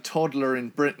a toddler in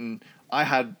Britain, I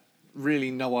had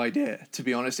really no idea, to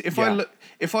be honest. If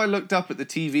I looked up at the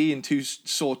TV and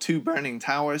saw 2 burning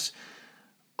towers,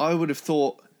 I would have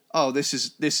thought, oh, this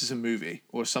is a movie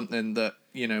or something that,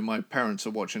 my parents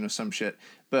are watching or some shit.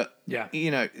 But,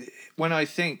 when I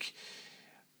think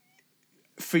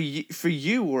for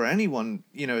you or anyone,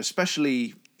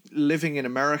 especially living in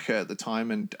America at the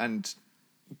time and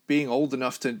being old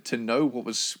enough to know what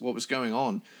was going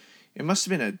on, it must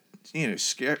have been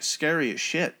scary as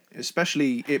shit,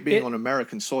 especially it being on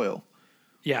American soil.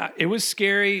 Yeah, it was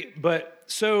scary, but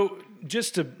so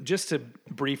just to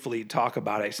briefly talk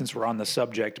about it, since we're on the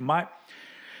subject,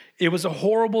 it was a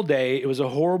horrible day. It was a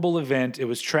horrible event. It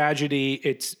was tragedy.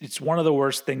 It's one of the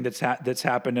worst things that's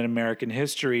happened in American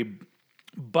history.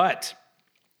 But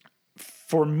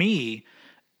for me,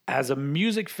 as a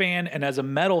music fan and as a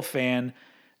metal fan,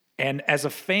 And as a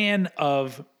fan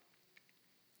of,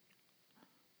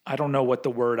 I don't know what the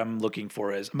word I'm looking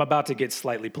for is. I'm about to get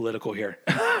slightly political here.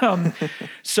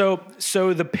 So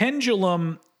the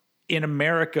pendulum in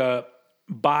America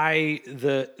by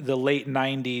the late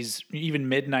 90s, even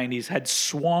mid 90s, had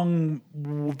swung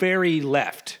very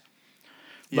left.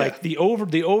 Yeah. Like the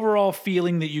overall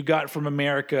feeling that you got from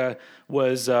America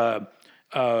was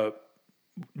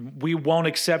we won't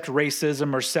accept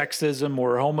racism or sexism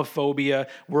or homophobia.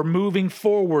 We're moving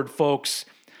forward, folks.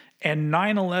 And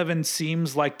 9/11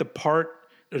 seems like the part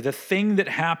or the thing that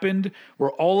happened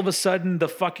where all of a sudden the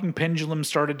fucking pendulum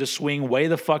started to swing way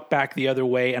the fuck back the other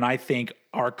way. And I think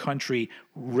our country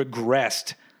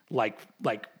regressed like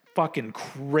fucking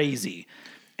crazy.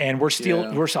 And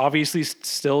we're obviously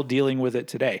still dealing with it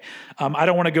today. I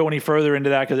don't want to go any further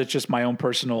into that because it's just my own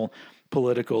personal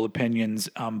political opinions.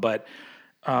 But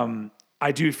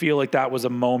I do feel like that was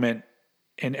a moment,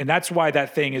 and that's why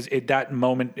that thing is that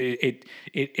moment.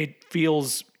 It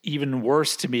feels even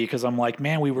worse to me because I'm like,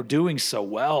 man, we were doing so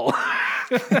well,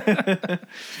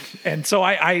 and so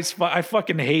I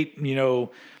fucking hate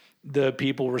the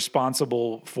people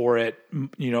responsible for it.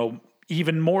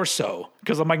 Even more so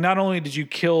because I'm like, not only did you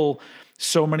kill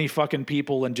so many fucking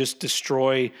people and just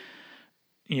destroy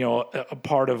a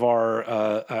part of our,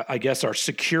 I guess, our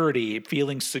security,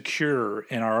 feeling secure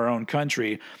in our own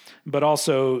country, but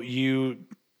also you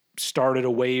started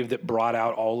a wave that brought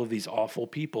out all of these awful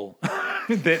people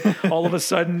that all of a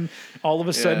sudden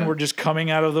were just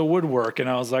coming out of the woodwork. And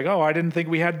I was like, oh, I didn't think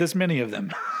we had this many of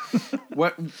them.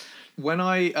 When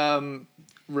I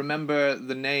remember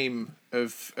the name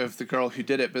of the girl who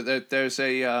did it, but there's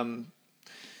a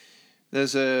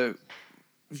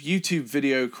YouTube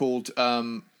video called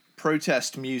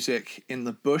Protest Music in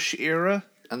the Bush Era,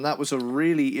 and that was a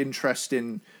really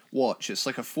interesting watch. It's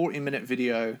like a 40-minute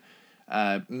video.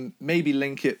 Maybe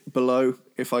link it below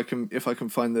if I can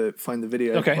find the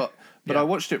video. Okay. But I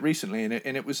watched it recently, and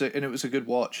it was a good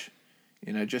watch.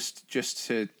 Just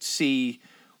to see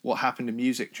what happened to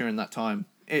music during that time.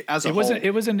 It was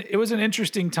an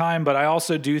interesting time, but I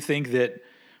also do think that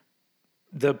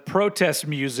the protest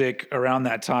music around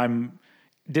that time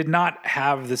did not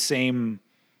have the same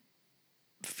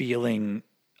feeling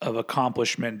of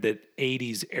accomplishment that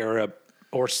 80s era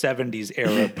or 70s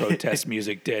era protest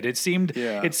music did. It seemed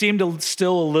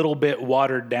still a little bit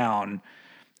watered down.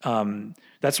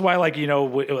 That's why,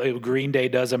 Green Day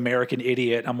does American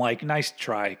Idiot. I'm like, nice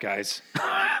try, guys.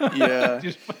 Yeah.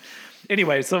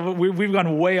 Anyway, so we've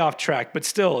gone way off track, but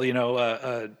still, it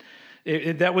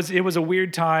was a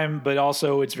weird time, but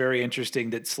also it's very interesting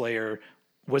that Slayer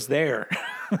was there.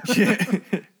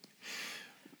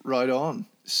 Right on.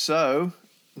 So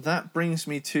that brings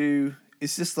me to,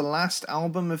 is this the last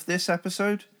album of this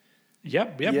episode?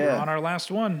 Yep, yeah. We're on our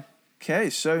last one. Okay,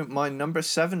 so my number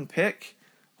 7 pick,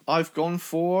 I've gone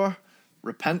for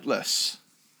Repentless.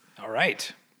 All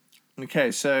right.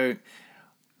 Okay, so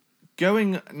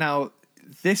going now,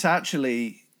 this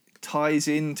actually ties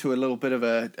into a little bit of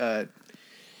a.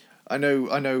 I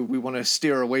know we want to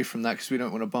steer away from that because we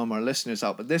don't want to bum our listeners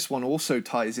out, but this one also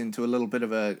ties into a little bit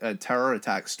of a terror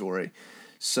attack story.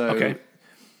 So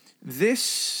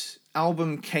this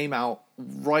album came out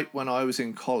right when I was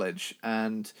in college,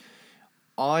 and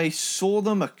I saw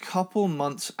them a couple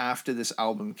months after this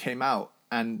album came out,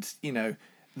 and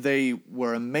they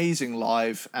were amazing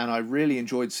live, and I really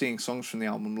enjoyed seeing songs from the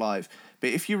album live. But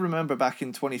if you remember back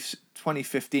in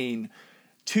 2015,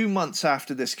 2 months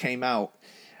after this came out,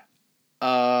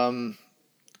 I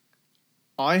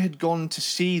had gone to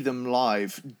see them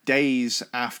live days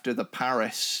after the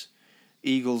Paris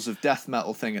Eagles of Death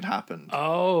Metal thing had happened.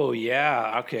 Oh,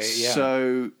 yeah. Okay, yeah.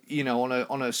 So,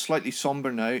 on a slightly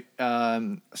somber note,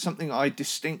 something I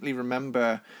distinctly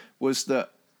remember was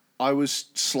that I was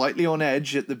slightly on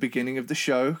edge at the beginning of the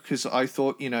show because I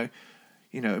thought, it'd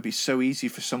be so easy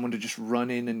for someone to just run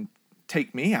in and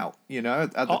take me out, at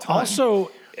the time.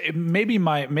 Also, maybe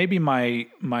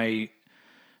my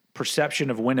perception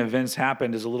of when events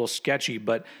happened is a little sketchy,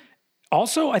 but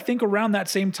also I think around that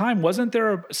same time, wasn't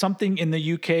there something in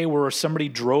the UK where somebody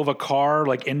drove a car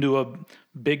into a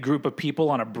big group of people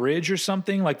on a bridge or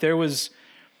something?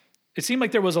 It seemed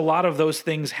like there was a lot of those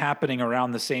things happening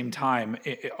around the same time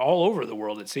all over the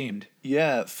world, it seemed.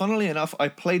 Yeah, funnily enough, I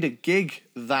played a gig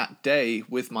that day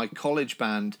with my college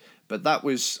band, but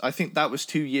I think that was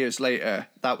 2 years later.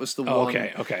 That was the one.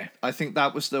 Okay. I think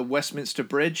that was the Westminster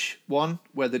Bridge one,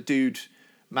 where the dude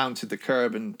mounted the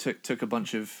curb and took a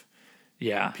bunch of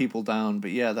people down.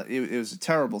 But yeah, it was a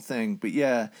terrible thing. But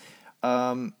yeah,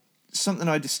 something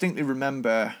I distinctly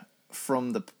remember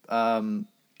from the...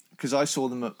 because I saw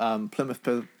them at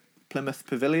Plymouth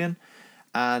Pavilion,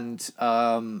 and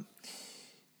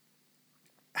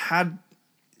had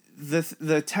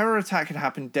the terror attack had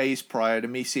happened days prior to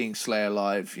me seeing Slayer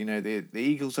live. You know, the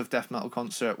Eagles of Death Metal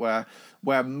concert where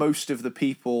most of the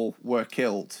people were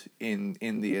killed in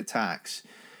the attacks,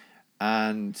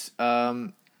 and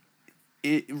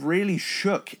it really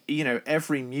shook, you know,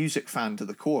 every music fan to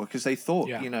the core, because they thought,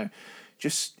 you know,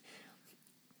 just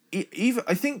even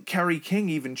I think Kerry King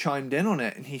even chimed in on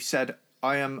it, and he said,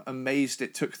 "I am amazed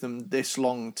it took them this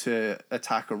long to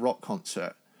attack a rock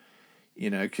concert." You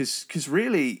know, because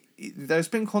really, there's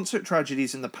been concert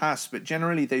tragedies in the past, but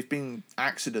generally they've been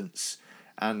accidents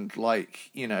and,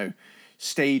 like, you know,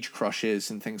 stage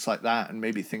crushes and things like that, and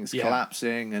maybe things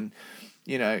collapsing, and,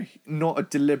 you know, not a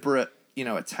deliberate, you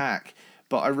know, attack.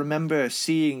 But I remember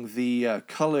seeing the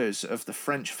colours of the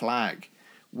French flag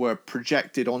were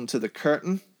projected onto the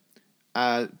curtain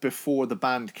before the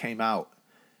band came out.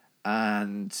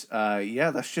 And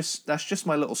that's just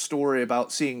my little story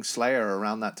about seeing Slayer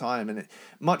around that time, and it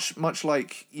much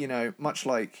like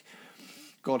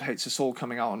God Hates Us All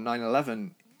coming out on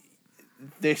 9/11.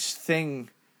 This thing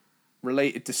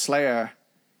related to Slayer,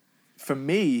 for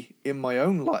me in my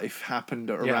own life,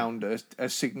 happened around a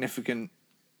significant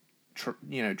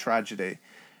tragedy,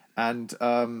 and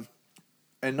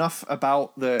enough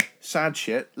about the sad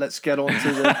shit. Let's get on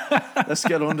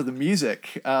to the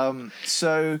music.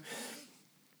 So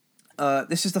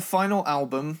this is the final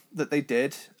album that they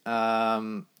did,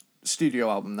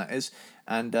 studio album that is,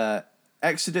 and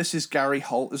Exodus is Gary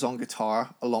Holt is on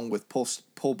guitar, along with Paul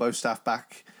Bostaph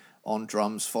back on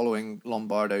drums following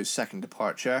Lombardo's second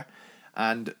departure.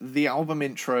 And the album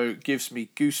intro gives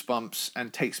me goosebumps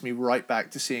and takes me right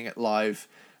back to seeing it live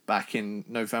back in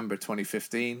November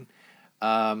 2015.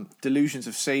 Delusions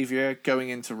of Savior going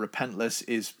into Repentless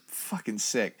is fucking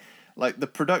sick. Like, the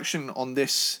production on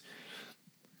this,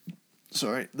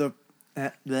 the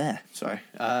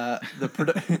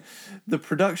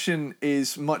production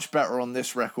is much better on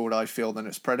this record, I feel, than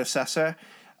its predecessor.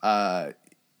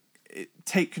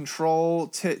 Take Control,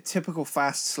 typical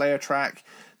fast Slayer track.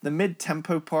 The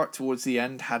mid-tempo part towards the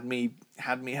end had me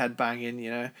headbanging,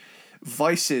 you know.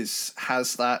 Vices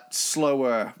has that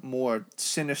slower, more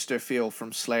sinister feel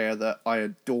from Slayer that I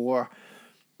adore.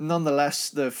 Nonetheless,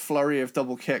 the flurry of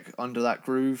double kick under that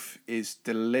groove is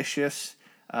delicious.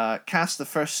 Cast the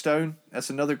First Stone, that's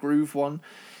another groove one.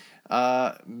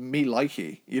 Me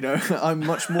likey, you know. I'm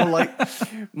much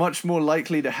more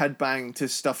likely to headbang to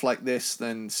stuff like this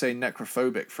than, say,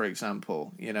 Necrophobic, for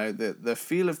example. You know, the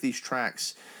feel of these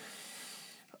tracks,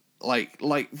 like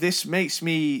this makes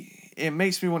me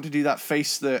want to do that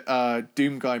face that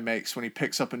Doom Guy makes when he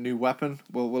picks up a new weapon.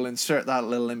 We'll insert that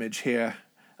little image here.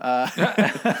 You'll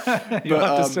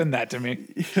have to send that to me.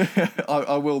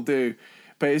 I will do.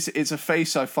 But it's a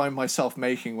face I find myself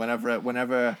making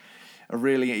whenever a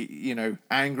really, you know,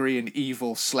 angry and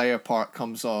evil Slayer part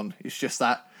comes on. It's just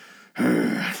that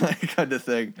kind of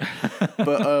thing.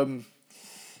 But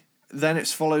then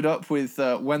it's followed up with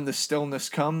When the Stillness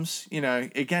Comes. You know,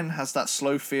 again has that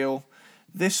slow feel.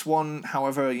 This one,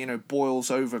 however, you know,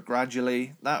 boils over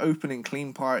gradually. That opening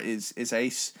clean part is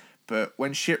ace. But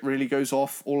when shit really goes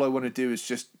off, all I want to do is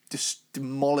just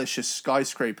demolish a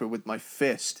skyscraper with my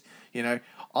fist. You know,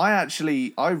 I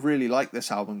really like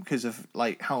this album because of,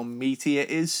 like, how meaty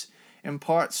it is in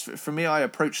parts. For me, I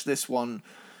approach this one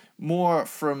more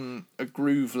from a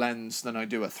groove lens than I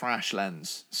do a thrash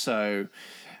lens. So,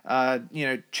 you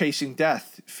know, Chasing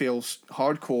Death feels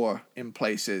hardcore in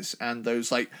places, and those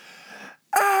like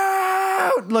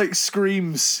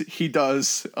screams he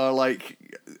does are like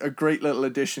a great little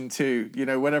addition too. You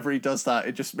know, whenever he does that,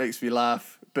 it just makes me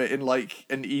laugh, but in like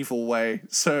an evil way.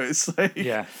 So it's like,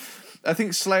 yeah. I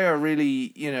think Slayer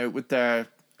really, you know, with their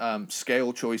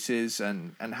scale choices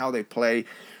and how they play,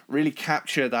 really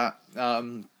capture that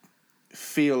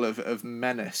feel of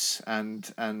menace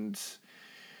and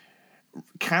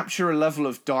capture a level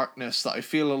of darkness that I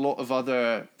feel a lot of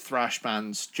other thrash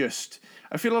bands just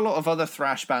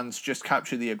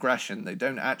capture the aggression. They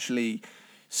don't actually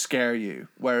scare you.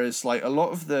 Whereas, like, a lot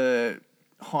of the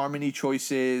harmony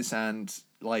choices and,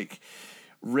 like,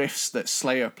 riffs that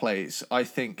Slayer plays, I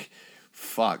think,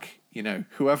 fuck, you know,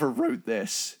 whoever wrote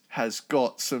this has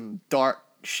got some dark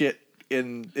shit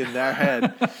in their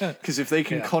head, because if they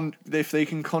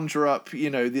can conjure up, you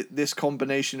know, this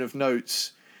combination of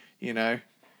notes, you know,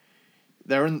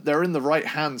 they're in the right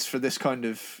hands for this kind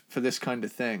of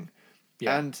thing.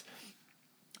 Yeah. And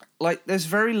like there's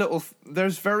very little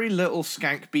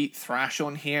skank beat thrash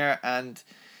on here, and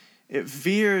it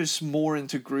veers more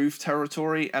into groove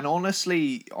territory, and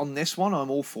honestly on this one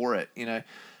I'm all for it. You know,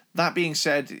 That being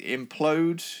said,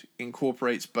 Implode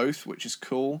incorporates both, which is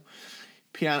cool.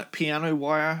 Piano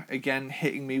Wire, again,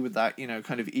 hitting me with that,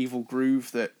 kind of evil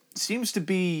groove that seems to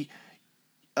be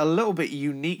a little bit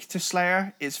unique to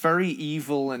Slayer. It's very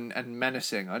evil and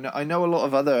menacing. I know a lot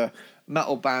of other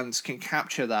metal bands can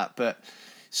capture that, but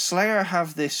Slayer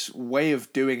have this way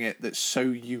of doing it that's so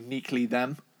uniquely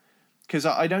them. Because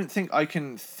I don't think I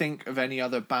can think of any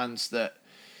other bands that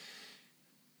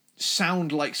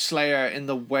sound like Slayer in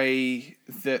the way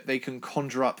that they can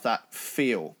conjure up that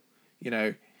feel,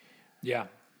 Yeah.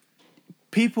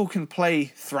 People can play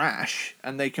thrash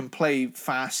and they can play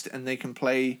fast and they can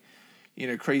play,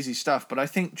 crazy stuff. But I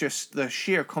think just the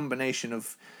sheer combination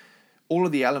of all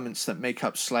of the elements that make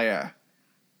up Slayer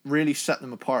really set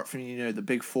them apart from, the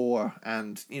Big Four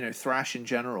and, thrash in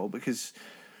general, because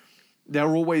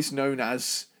they're always known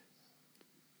as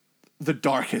the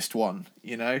darkest one,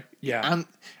 Yeah. And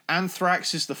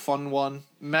Anthrax is the fun one.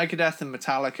 Megadeth and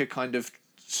Metallica kind of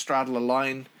straddle a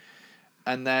line,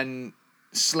 and then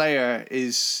Slayer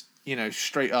is,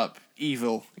 straight up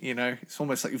evil. It's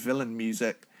almost like villain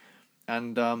music,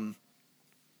 and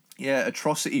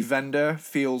Atrocity Vendor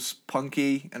feels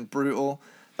punky and brutal.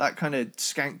 That kind of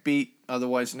skank beat,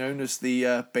 otherwise known as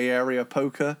the Bay Area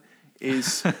polka,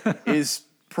 is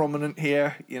prominent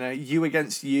here. You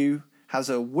Against You has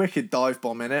a wicked dive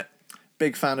bomb in it.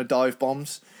 Big fan of dive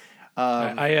bombs.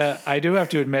 I do have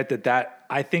to admit that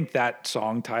I think that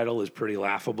song title is pretty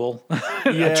laughable.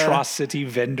 Yeah. Atrocity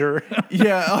Vendor.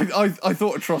 Yeah, I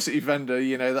thought Atrocity Vendor,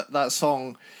 that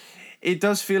song, it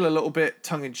does feel a little bit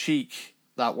tongue in cheek,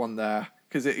 that one there,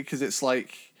 because it's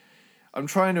like, I'm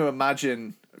trying to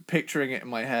imagine picturing it in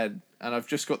my head, and I've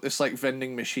just got this like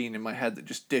vending machine in my head that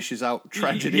just dishes out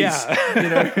tragedies.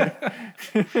 Yeah.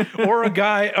 or a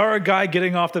guy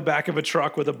getting off the back of a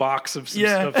truck with a box of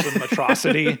some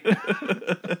atrocity.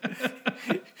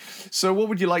 So what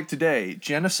would you like today?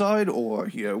 Genocide or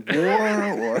war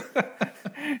or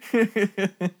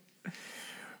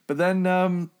But then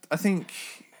I think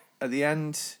at the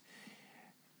end,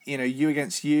 You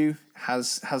Against You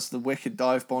has the wicked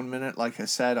dive bomb in it. Like I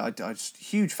said, I just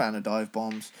huge fan of dive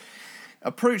bombs.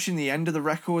 Approaching the end of the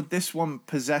record, this one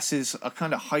possesses a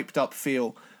kind of hyped up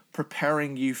feel,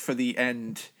 preparing you for the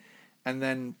end. And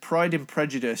then Pride and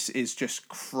Prejudice is just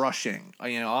crushing.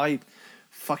 I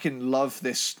fucking love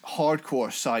this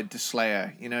hardcore side to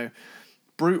Slayer.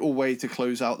 Brutal way to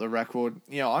close out the record.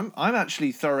 I'm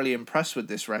actually thoroughly impressed with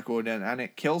this record, and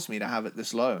it kills me to have it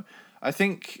this low. I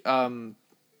think on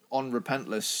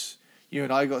Repentless, you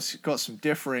and I got some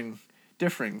differing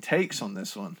takes on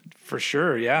this one. For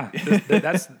sure, yeah.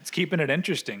 That's it's keeping it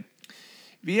interesting.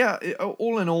 But yeah,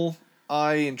 all in all,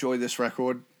 I enjoy this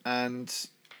record, and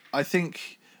I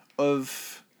think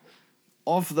of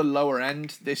the lower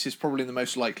end, this is probably the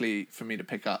most likely for me to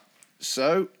pick up.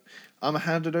 So I'm going to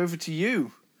hand it over to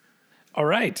you. All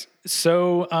right.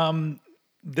 So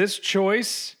this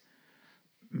choice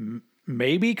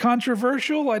may be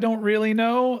controversial. I don't really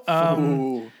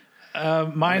know.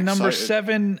 My number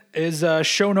 7 is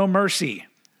Show No Mercy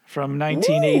from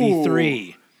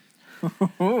 1983.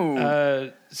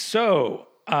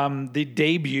 The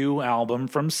debut album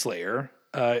from Slayer.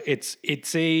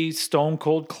 It's a stone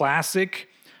cold classic.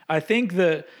 I think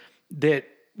that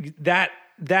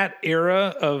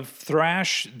era of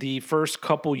thrash, the first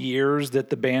couple years that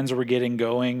the bands were getting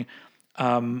going,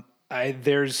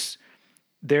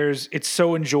 it's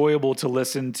so enjoyable to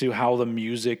listen to how the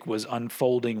music was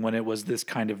unfolding when it was this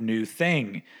kind of new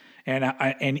thing,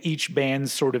 and each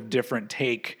band's sort of different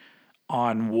take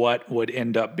on what would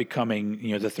end up becoming,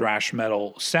 the thrash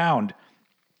metal sound.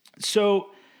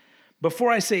 So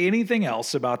before I say anything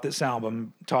else about this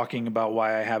album, talking about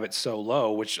why I have it so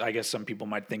low, which I guess some people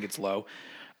might think it's low,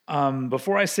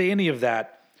 before I say any of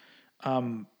that,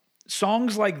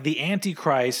 songs like The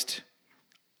Antichrist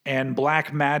and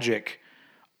Black Magic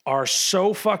are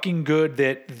so fucking good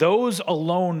that those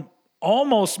alone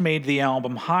almost made the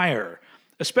album higher,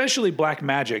 especially Black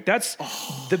Magic. That's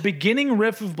the beginning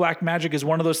riff of Black Magic is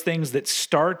one of those things that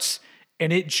starts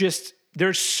and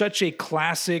there's such a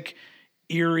classic,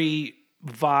 eerie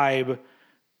vibe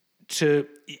to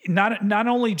not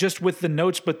only just with the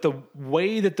notes, but the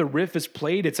way that the riff is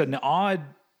played. It's an odd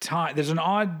time. There's an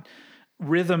odd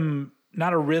rhythm,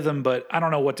 not a rhythm, but I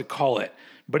don't know what to call it.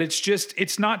 But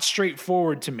it's not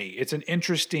straightforward to me. It's an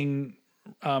interesting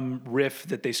riff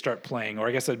that they start playing, or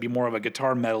I guess that'd be more of a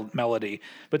guitar melody.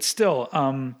 But still,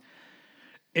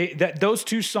 those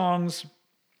two songs,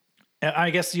 I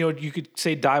guess you could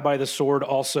say "Die by the Sword"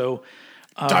 also.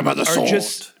 Die by the Sword.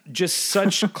 Just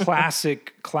such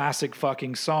classic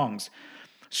fucking songs.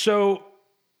 So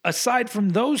aside from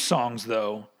those songs,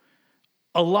 though,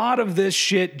 a lot of this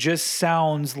shit just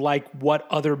sounds like what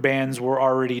other bands were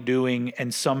already doing,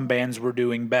 and some bands were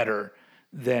doing better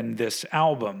than this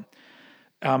album.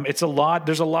 It's a lot.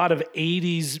 There's a lot of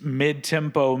 '80s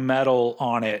mid-tempo metal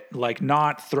on it, like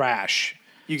not thrash.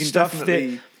 You can Stuff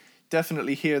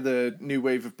definitely hear the new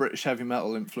wave of British heavy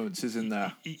metal influences in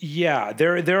there. Yeah,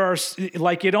 there are,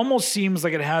 like, it almost seems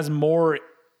like it has more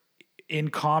in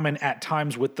common at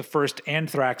times with the first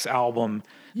Anthrax album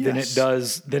than it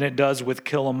does with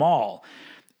Kill 'Em All.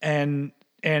 And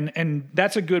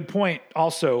that's a good point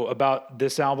also about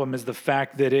this album, is the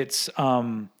fact that it's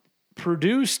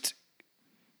produced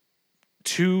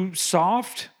too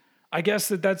soft. I guess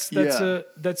that's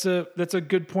a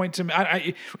good point to me.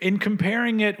 In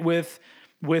comparing it with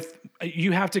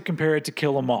you have to compare it to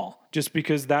Kill 'Em All, just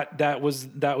because that was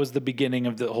the beginning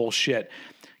of the whole shit.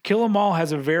 Kill 'Em All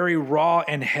has a very raw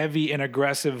and heavy and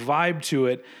aggressive vibe to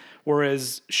it,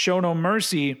 whereas Show No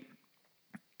Mercy,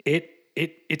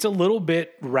 it's a little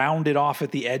bit rounded off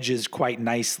at the edges quite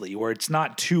nicely, where it's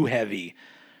not too heavy.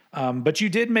 But you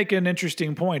did make an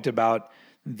interesting point about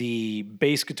the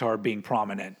bass guitar being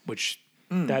prominent, which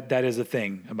that is a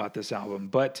thing about this album.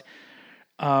 But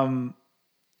I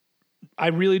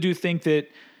really do think that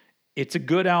it's a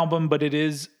good album, but it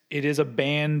is a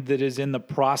band that is in the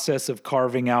process of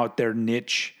carving out their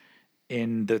niche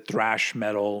in the thrash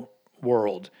metal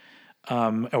world,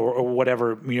 or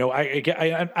whatever. You know,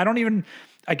 I don't even.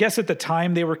 I guess at the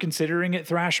time they were considering it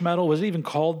thrash metal. Was it even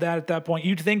called that at that point?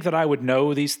 You'd think that I would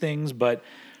know these things, but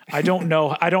I don't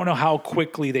know. I don't know how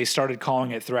quickly they started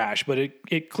calling it thrash, but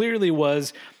it clearly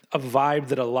was a vibe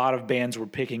that a lot of bands were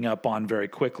picking up on very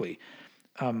quickly.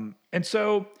 And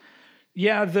so,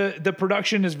 yeah, the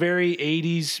production is very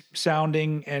 80s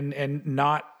sounding and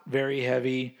not very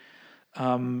heavy.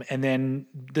 And then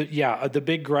the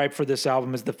big gripe for this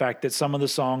album is the fact that some of the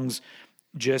songs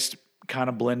just kind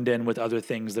of blend in with other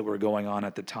things that were going on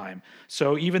at the time.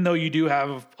 So even though you do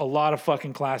have a lot of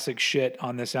fucking classic shit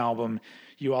on this album,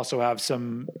 you also have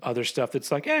some other stuff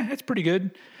that's like, it's pretty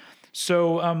good.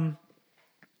 So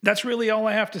that's really all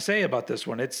I have to say about this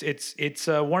one. It's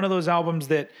one of those albums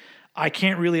that I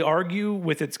can't really argue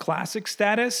with its classic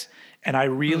status, and I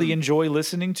really enjoy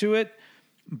listening to it.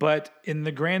 But in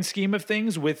the grand scheme of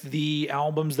things, with the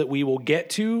albums that we will get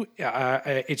to,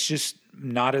 it's just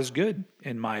not as good,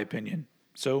 in my opinion.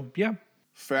 So, yeah.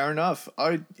 Fair enough.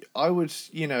 I would,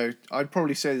 I'd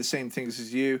probably say the same things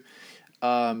as you.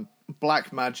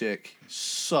 Black Magic,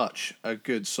 such a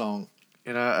good song,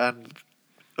 and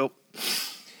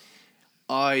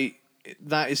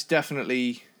that is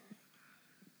definitely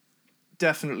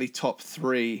top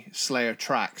 3 Slayer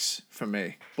tracks for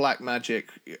me. Black Magic,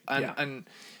 and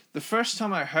the first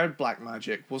time I heard Black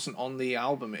Magic wasn't on the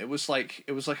album. It was like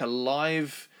a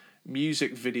live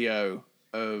music video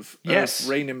of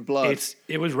Rain in Blood.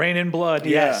 It was Rain in Blood,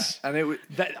 yes. And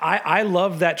I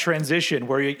love that transition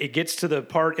where it gets to the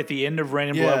part at the end of Rain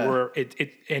in Blood where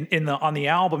on the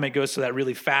album it goes to that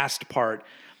really fast part,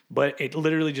 but it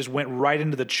literally just went right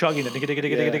into the chugging, and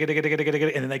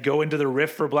then they go into the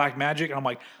riff for Black Magic, and I'm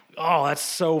like, oh, that's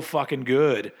so fucking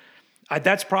good.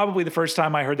 That's probably the first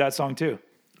time I heard that song too.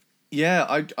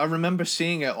 Yeah, I remember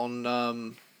seeing it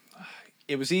on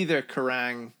it was either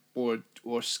Kerrang or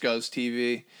Scuzz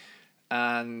TV,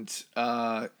 and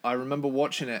I remember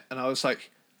watching it, and I was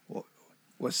like,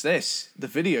 what's this? The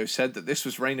video said that this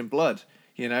was Rain in Blood.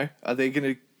 Are they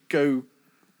gonna go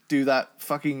do that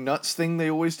fucking nuts thing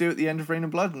they always do at the end of Rain in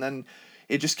Blood? And then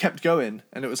it just kept going,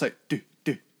 and it was like do.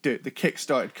 The kick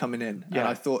started coming in, and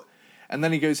I thought, and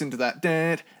then he goes into that. Oh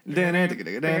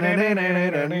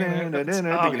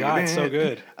God, it's so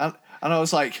good. And I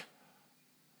was like,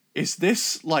 is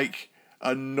this like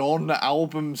a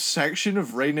non-album section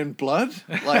of Rain in Blood?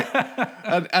 Like,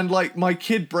 and like my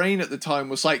kid brain at the time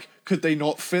was like, could they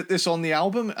not fit this on the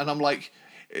album? And I'm like,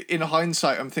 in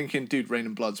hindsight, I'm thinking, dude, Rain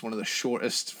in Blood's one of the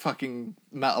shortest fucking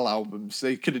metal albums.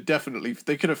 They could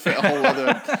have fit a whole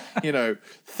other,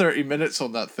 30 minutes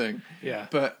on that thing. Yeah.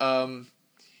 But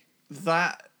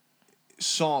that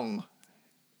song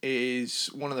is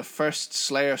one of the first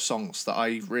Slayer songs that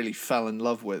I really fell in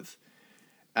love with.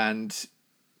 And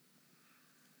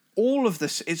all of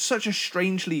this, it's such a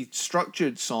strangely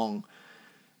structured song.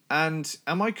 And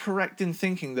am I correct in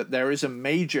thinking that there is a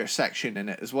major section in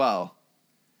it as well?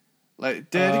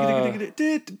 Like, there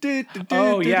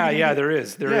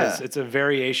is. There is. It's a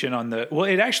variation on the. Well,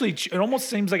 it almost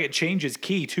seems like it changes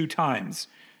key 2 times.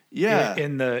 Yeah.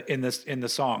 In the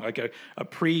song, like a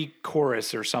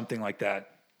pre-chorus or something like that.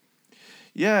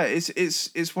 Yeah,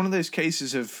 it's one of those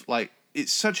cases of like,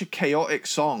 it's such a chaotic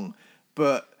song,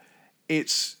 but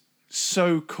it's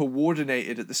so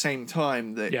coordinated at the same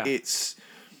time that it's,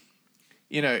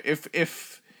 you know,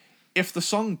 if the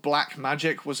song Black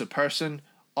Magic was a person,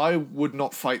 I would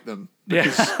not fight them,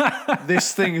 because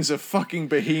this thing is a fucking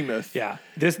behemoth. Yeah,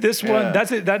 this one,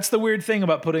 that's it. That's the weird thing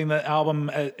about putting the album,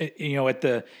 you know,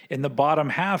 in the bottom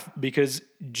half, because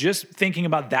just thinking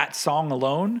about that song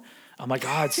alone, I'm like,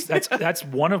 that's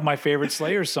one of my favorite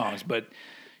Slayer songs. But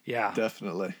yeah,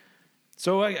 definitely.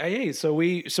 So so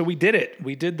we did it.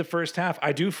 We did the first half.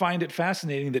 I do find it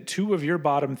fascinating that 2 of your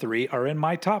bottom 3 are in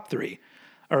my top 3,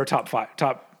 or top 5,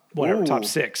 top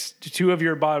 6. 2 of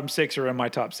your bottom 6 are in my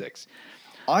top 6.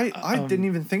 I didn't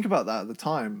even think about that at the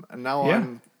time, and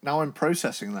now I'm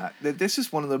processing that. This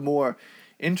is one of the more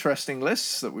interesting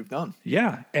lists that we've done.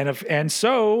 Yeah,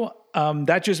 so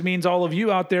that just means all of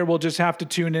you out there will just have to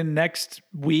tune in next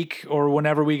week or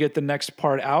whenever we get the next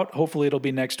part out. Hopefully, it'll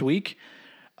be next week.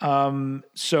 Unless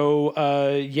you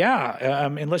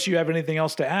have anything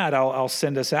else to add, I'll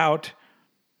send us out.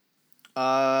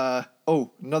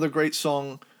 Another great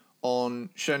song on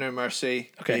Show No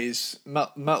Mercy is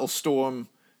Metal Storm,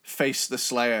 Face the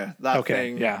Slayer. That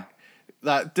thing. Yeah.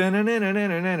 That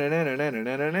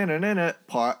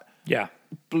part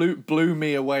blew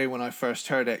me away when I first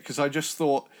heard it, because I just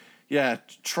thought,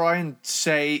 try and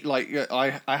say, like,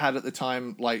 I had at the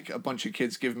time, like, a bunch of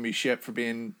kids giving me shit for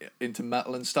being into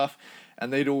metal and stuff,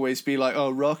 and they'd always be like, oh,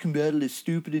 rock and metal is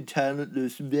stupid and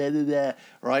talentless, blah, blah, blah,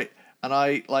 right? And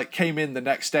I, like, came in the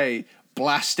next day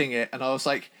blasting it, and I was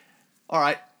like, all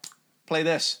right, play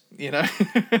this, you know?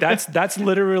 That's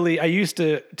literally, I used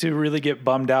to really get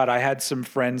bummed out. I had some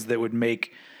friends that would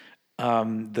make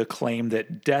the claim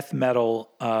that death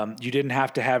metal, you didn't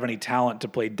have to have any talent to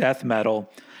play death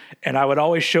metal. And I would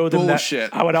always show them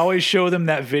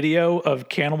that video of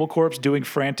Cannibal Corpse doing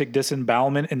frantic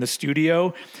disembowelment in the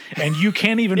studio, and you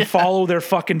can't even follow their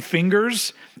fucking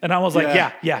fingers. And I was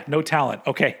like, no talent.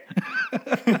 Okay.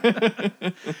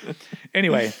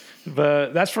 Anyway,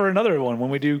 but that's for another one when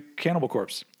we do Cannibal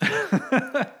Corpse.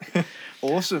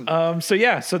 Awesome. So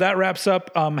that wraps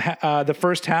up the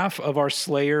first half of our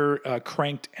Slayer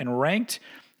Cranked and Ranked.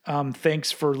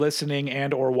 Thanks for listening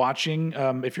and or watching.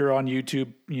 If you're on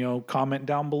YouTube, comment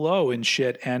down below and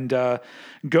shit, and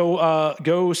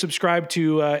go subscribe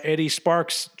to Eddie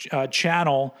Sparks'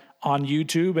 channel on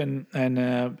YouTube,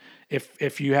 and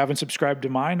if you haven't subscribed to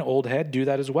mine, Old Head, do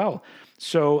that as well.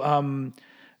 So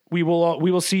we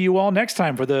will see you all next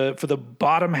time for the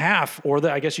bottom half, or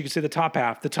I guess you could say the top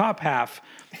half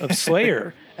of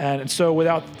Slayer. And so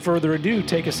without further ado,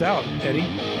 take us out, Eddie.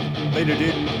 Later,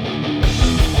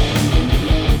 dude.